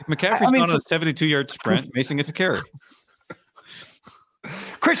me. If McCaffrey's on a 72-yard sprint, Mason gets a carry.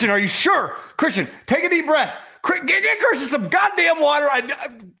 Christian, are you sure? Christian, take a deep breath. Get Christian some goddamn water.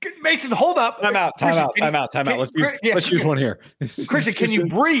 Mason, hold up. Time out. Let's use one here. Christian, can you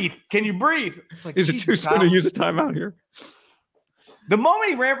breathe? Is it too soon to use a timeout here? The moment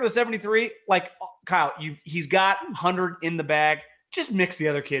he ran for the 73, Kyle, he's got 100 in the bag. Just mix the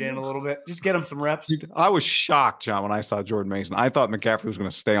other kid in a little bit. Just get him some reps. I was shocked, John, when I saw Jordan Mason. I thought McCaffrey was going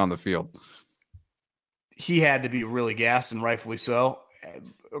to stay on the field. He had to be really gassed, and rightfully so.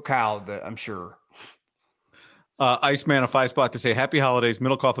 Kyle, I'm sure. Iceman, a 5-spot to say, happy holidays.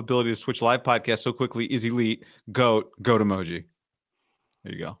 Middlecoff ability to switch live podcast so quickly is elite. Goat emoji.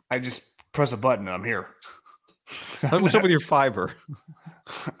 There you go. I just press a button and I'm here. What's up with your fiber?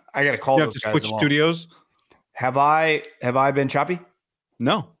 I got to call those guys. Switch tomorrow. Studios? Have I been choppy?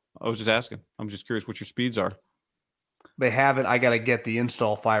 No. I was just asking. I'm just curious what your speeds are. They haven't. I got to get the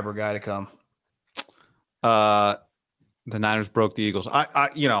install fiber guy to come. The Niners broke the Eagles.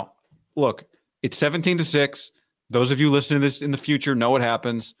 Look, it's 17-6. Those of you listening to this in the future know what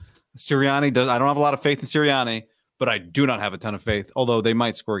happens. Sirianni does. I don't have a lot of faith in Sirianni, but I do not have a ton of faith, although they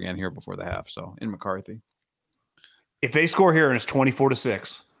might score again here before the half. So in McCarthy. If they score here and it's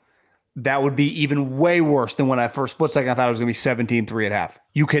 24-6, that would be even way worse than when I first split second I thought it was going to be 17-3 at half.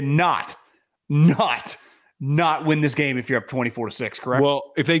 You cannot not win this game if you're up 24-6, correct?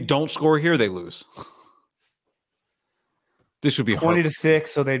 Well, if they don't score here, they lose. This would be 20-6,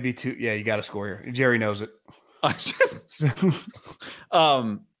 so they'd be 2. Yeah, you got to score here. Jerry knows it. What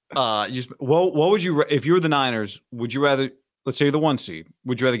would you, if you were the Niners, would you rather, let's say you're the 1 seed,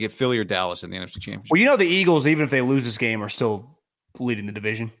 would you rather get Philly or Dallas in the NFC Championship? Well, the Eagles, even if they lose this game, are still leading the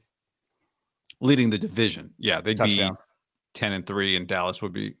division. Yeah, they'd be 10-3, and Dallas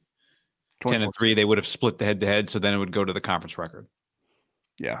would be 10-3. They would have split the head-to-head, so then it would go to the conference record.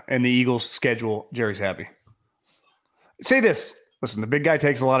 Yeah, and the Eagles' schedule, Jerry's happy. Say this. Listen, the big guy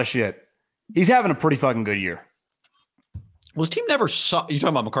takes a lot of shit. He's having a pretty fucking good year. Well, his team never saw. You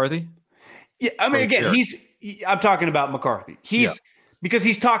talking about McCarthy? Yeah, I mean, again, I'm talking about McCarthy. Because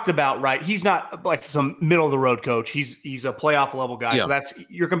he's talked about, right? He's not like some middle of the road coach. He's a playoff level guy. Yeah. So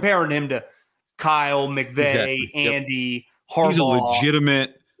you're comparing him to Kyle, McVay, Andy, Harbaugh. He's a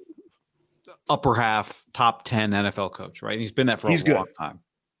legitimate upper half, top 10 NFL coach, right? He's been that for a long time.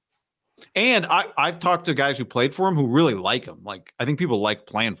 And I've talked to guys who played for him who really like him. Like, I think people like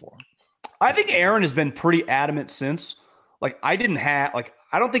playing for him. I think Aaron has been pretty adamant since Like I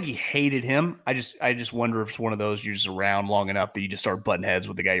don't think he hated him. I just wonder if it's one of those you're just around long enough that you just start butting heads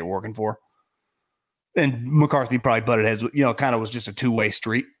with the guy you're working for. And McCarthy probably butted heads with, kind of was just a two-way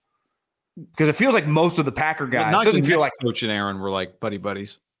street. Because it feels like most of the Packer guys doesn't feel like Coach and Aaron were like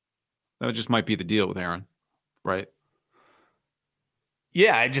buddies. That just might be the deal with Aaron, right?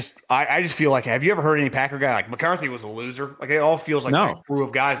 Yeah, I just feel like, have you ever heard any Packer guy like McCarthy was a loser? Like it all feels like a crew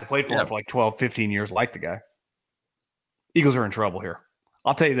of guys that played for him for like 12, 15 years like the guy. Eagles are in trouble here.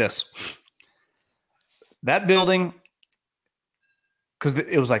 I'll tell you this. That building, because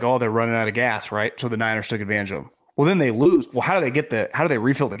it was like, they're running out of gas, right? So the Niners took advantage of them. Well, then they lose. Well, how do they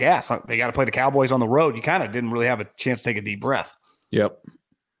refill the gas? They got to play the Cowboys on the road. You kind of didn't really have a chance to take a deep breath. Yep.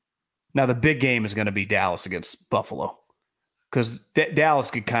 Now the big game is going to be Dallas against Buffalo. Because Dallas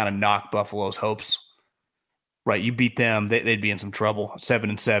could kind of knock Buffalo's hopes, right? You beat them, they'd be in some trouble,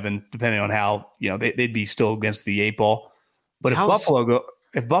 7-7, depending on how they'd be still against the 8-ball. But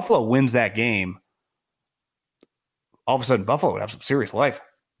if Buffalo wins that game, all of a sudden Buffalo would have some serious life.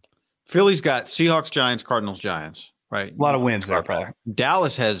 Philly's got Seahawks, Giants, Cardinals, Giants, right? A lot of wins there, probably.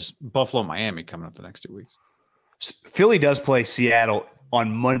 Dallas has Buffalo, Miami coming up the next 2 weeks. Philly does play Seattle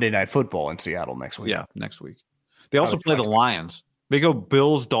on Monday Night Football in Seattle next week. Yeah, next week. They also play the Lions. They go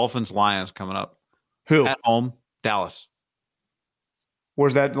Bills, Dolphins, Lions coming up. Who? At home, Dallas.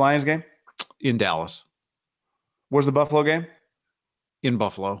 Where's that Lions game? In Dallas. Where's the Buffalo game? In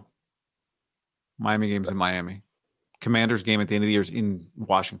Buffalo. Miami game's in Miami. Commanders game at the end of the year is in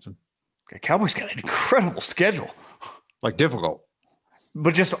Washington. Okay, Cowboys got an incredible schedule. Like difficult.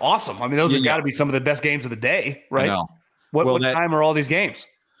 But just awesome. I mean, those have got to be some of the best games of the day, right? I know. What time are all these games?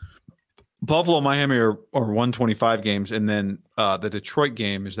 Buffalo, Miami are 125 games, and then the Detroit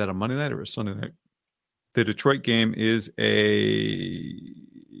game, is that a Monday night or a Sunday night? The Detroit game is a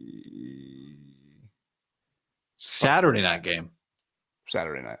Saturday night game.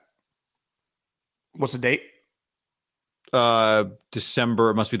 Saturday night. What's the date? December.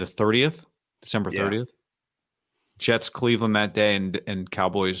 It must be the 30th. December 30th. Yeah. Jets, Cleveland that day, and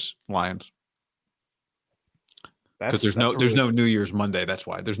Cowboys, Lions. Because there's no New Year's Monday. That's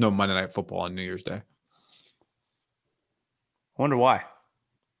why there's no Monday Night Football on New Year's Day. I wonder why.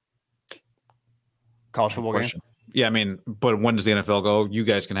 College football game. Yeah, I mean, but when does the NFL go? You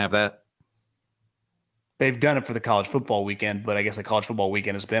guys can have that. They've done it for the college football weekend, but I guess the college football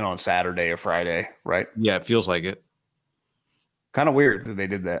weekend has been on Saturday or Friday, right? Yeah, it feels like it. Kind of weird that they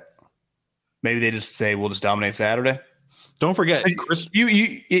did that. Maybe they just say we'll just dominate Saturday. Don't forget, Chris.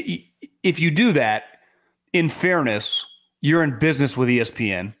 If you do that. In fairness, you're in business with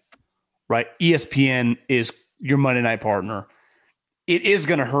ESPN, right? ESPN is your Monday night partner. It is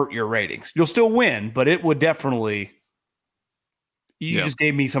going to hurt your ratings. You'll still win, but it would definitely. You just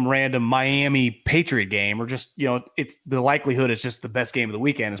gave me some random Miami Patriot game, or just it's the likelihood it's just the best game of the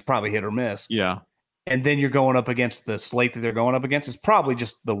weekend is probably hit or miss. Yeah, and then you're going up against the slate that they're going up against. It's probably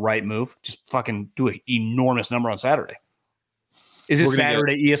just the right move. Just fucking do an enormous number on Saturday. Is it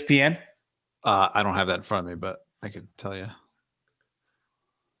Saturday ESPN? I don't have that in front of me, but I could tell you.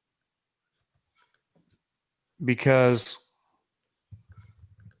 Because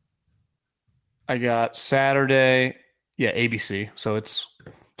I got Saturday, ABC.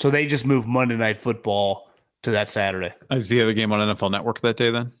 So they just moved Monday Night Football to that Saturday. Is the other game on NFL Network that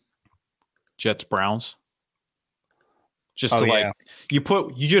day then? Jets, Browns? Just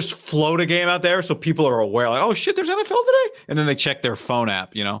you just float a game out there so people are aware, like, oh shit, there's NFL today? And then they check their phone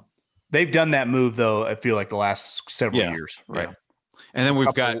app, They've done that move, though, I feel like the last several years. Right. Yeah. And then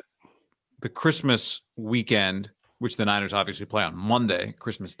we've got the Christmas weekend, which the Niners obviously play on Monday,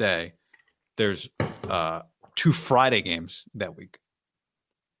 Christmas Day. There's 2 Friday games that week.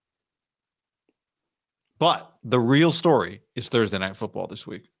 But the real story is Thursday Night Football this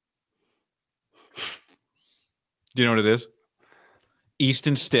week. Do you know what it is?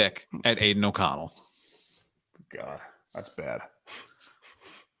 Easton Stick at Aiden O'Connell. God, that's bad.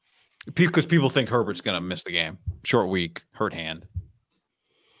 Because people think Herbert's going to miss the game. Short week, hurt hand.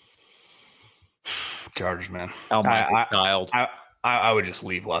 Chargers, man. I would just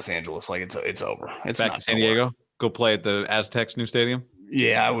leave Los Angeles. Like it's over. It's back not to San Diego. Go play at the Aztecs' new stadium.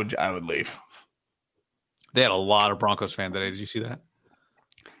 Yeah, I would leave. They had a lot of Broncos fans today. Did you see that?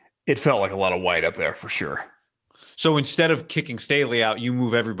 It felt like a lot of white up there for sure. So instead of kicking Staley out, you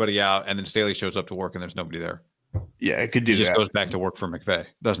move everybody out, and then Staley shows up to work, and there's nobody there. Yeah, it could do. He just goes back to work for McVay.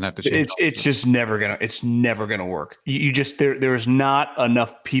 Doesn't have to change. It's just never gonna work. You just there's not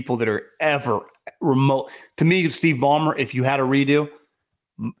enough people that are ever remote. To me, Steve Ballmer, if you had a redo,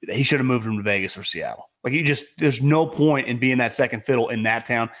 he should have moved him to Vegas or Seattle. Like there's no point in being that second fiddle in that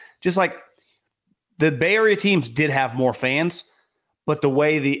town. Just like the Bay Area teams did have more fans, but the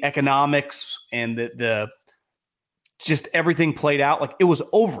way the economics and the just everything played out, like it was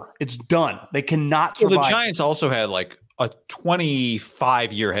over. It's done. They cannot survive. Well, the Giants also had like a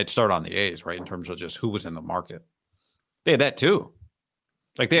 25-year head start on the A's, right? In terms of just who was in the market. They had that too.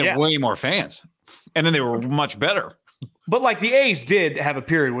 Like they had way more fans. And then they were much better. But like the A's did have a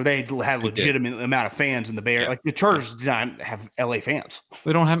period where they had a legitimate amount of fans in the Bay Area. Like the Chargers did not have LA fans.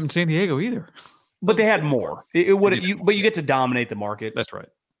 They don't have them in San Diego either. But they had more. But you get to dominate the market. That's right.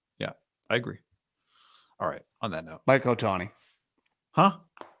 Yeah, I agree. All right. On that note, Mike Ohtani. Huh?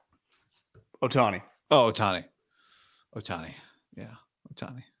 Ohtani. Oh, Ohtani. Yeah,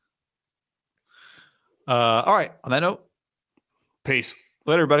 Ohtani. All right. On that note, peace.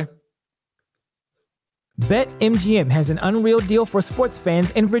 Later, everybody. BetMGM has an unreal deal for sports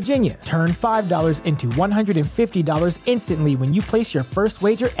fans in Virginia. Turn $5 into $150 instantly when you place your first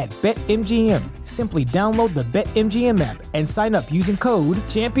wager at BetMGM. Simply download the BetMGM app and sign up using code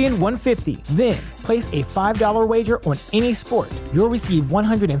Champion150. Then, place a $5 wager on any sport. You'll receive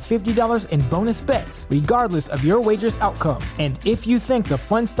 $150 in bonus bets, regardless of your wager's outcome. And if you think the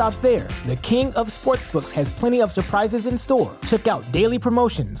fun stops there, the king of sportsbooks has plenty of surprises in store. Check out daily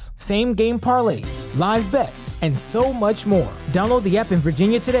promotions, same-game parlays, live bets, and so much more. Download the app in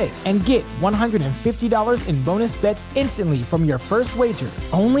Virginia today and get $150 in bonus bets instantly from your first wager.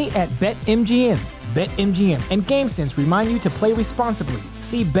 Only at BetMGM. BetMGM and GameSense remind you to play responsibly.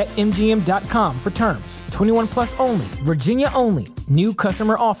 See BetMGM.com for terms. 21 plus only. Virginia only. New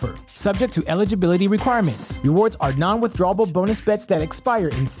customer offer. Subject to eligibility requirements. Rewards are non-withdrawable bonus bets that expire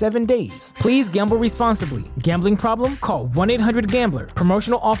in 7 days. Please gamble responsibly. Gambling problem? Call 1-800-GAMBLER.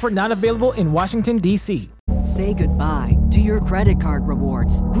 Promotional offer not available in Washington, D.C. Say goodbye to your credit card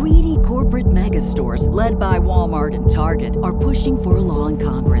rewards. Greedy corporate mega stores, led by Walmart and Target, are pushing for a law in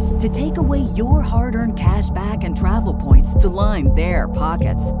Congress to take away your hard-earned cash back and travel points to line their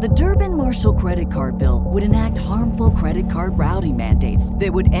pockets. The Durbin-Marshall credit card bill would enact harmful credit card routing mandates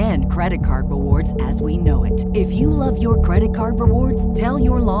that would end credit card rewards as we know it. If you love your credit card rewards, tell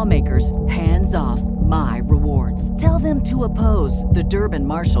your lawmakers, hands off my rewards. Tell them to oppose the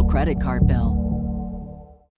Durbin-Marshall credit card bill.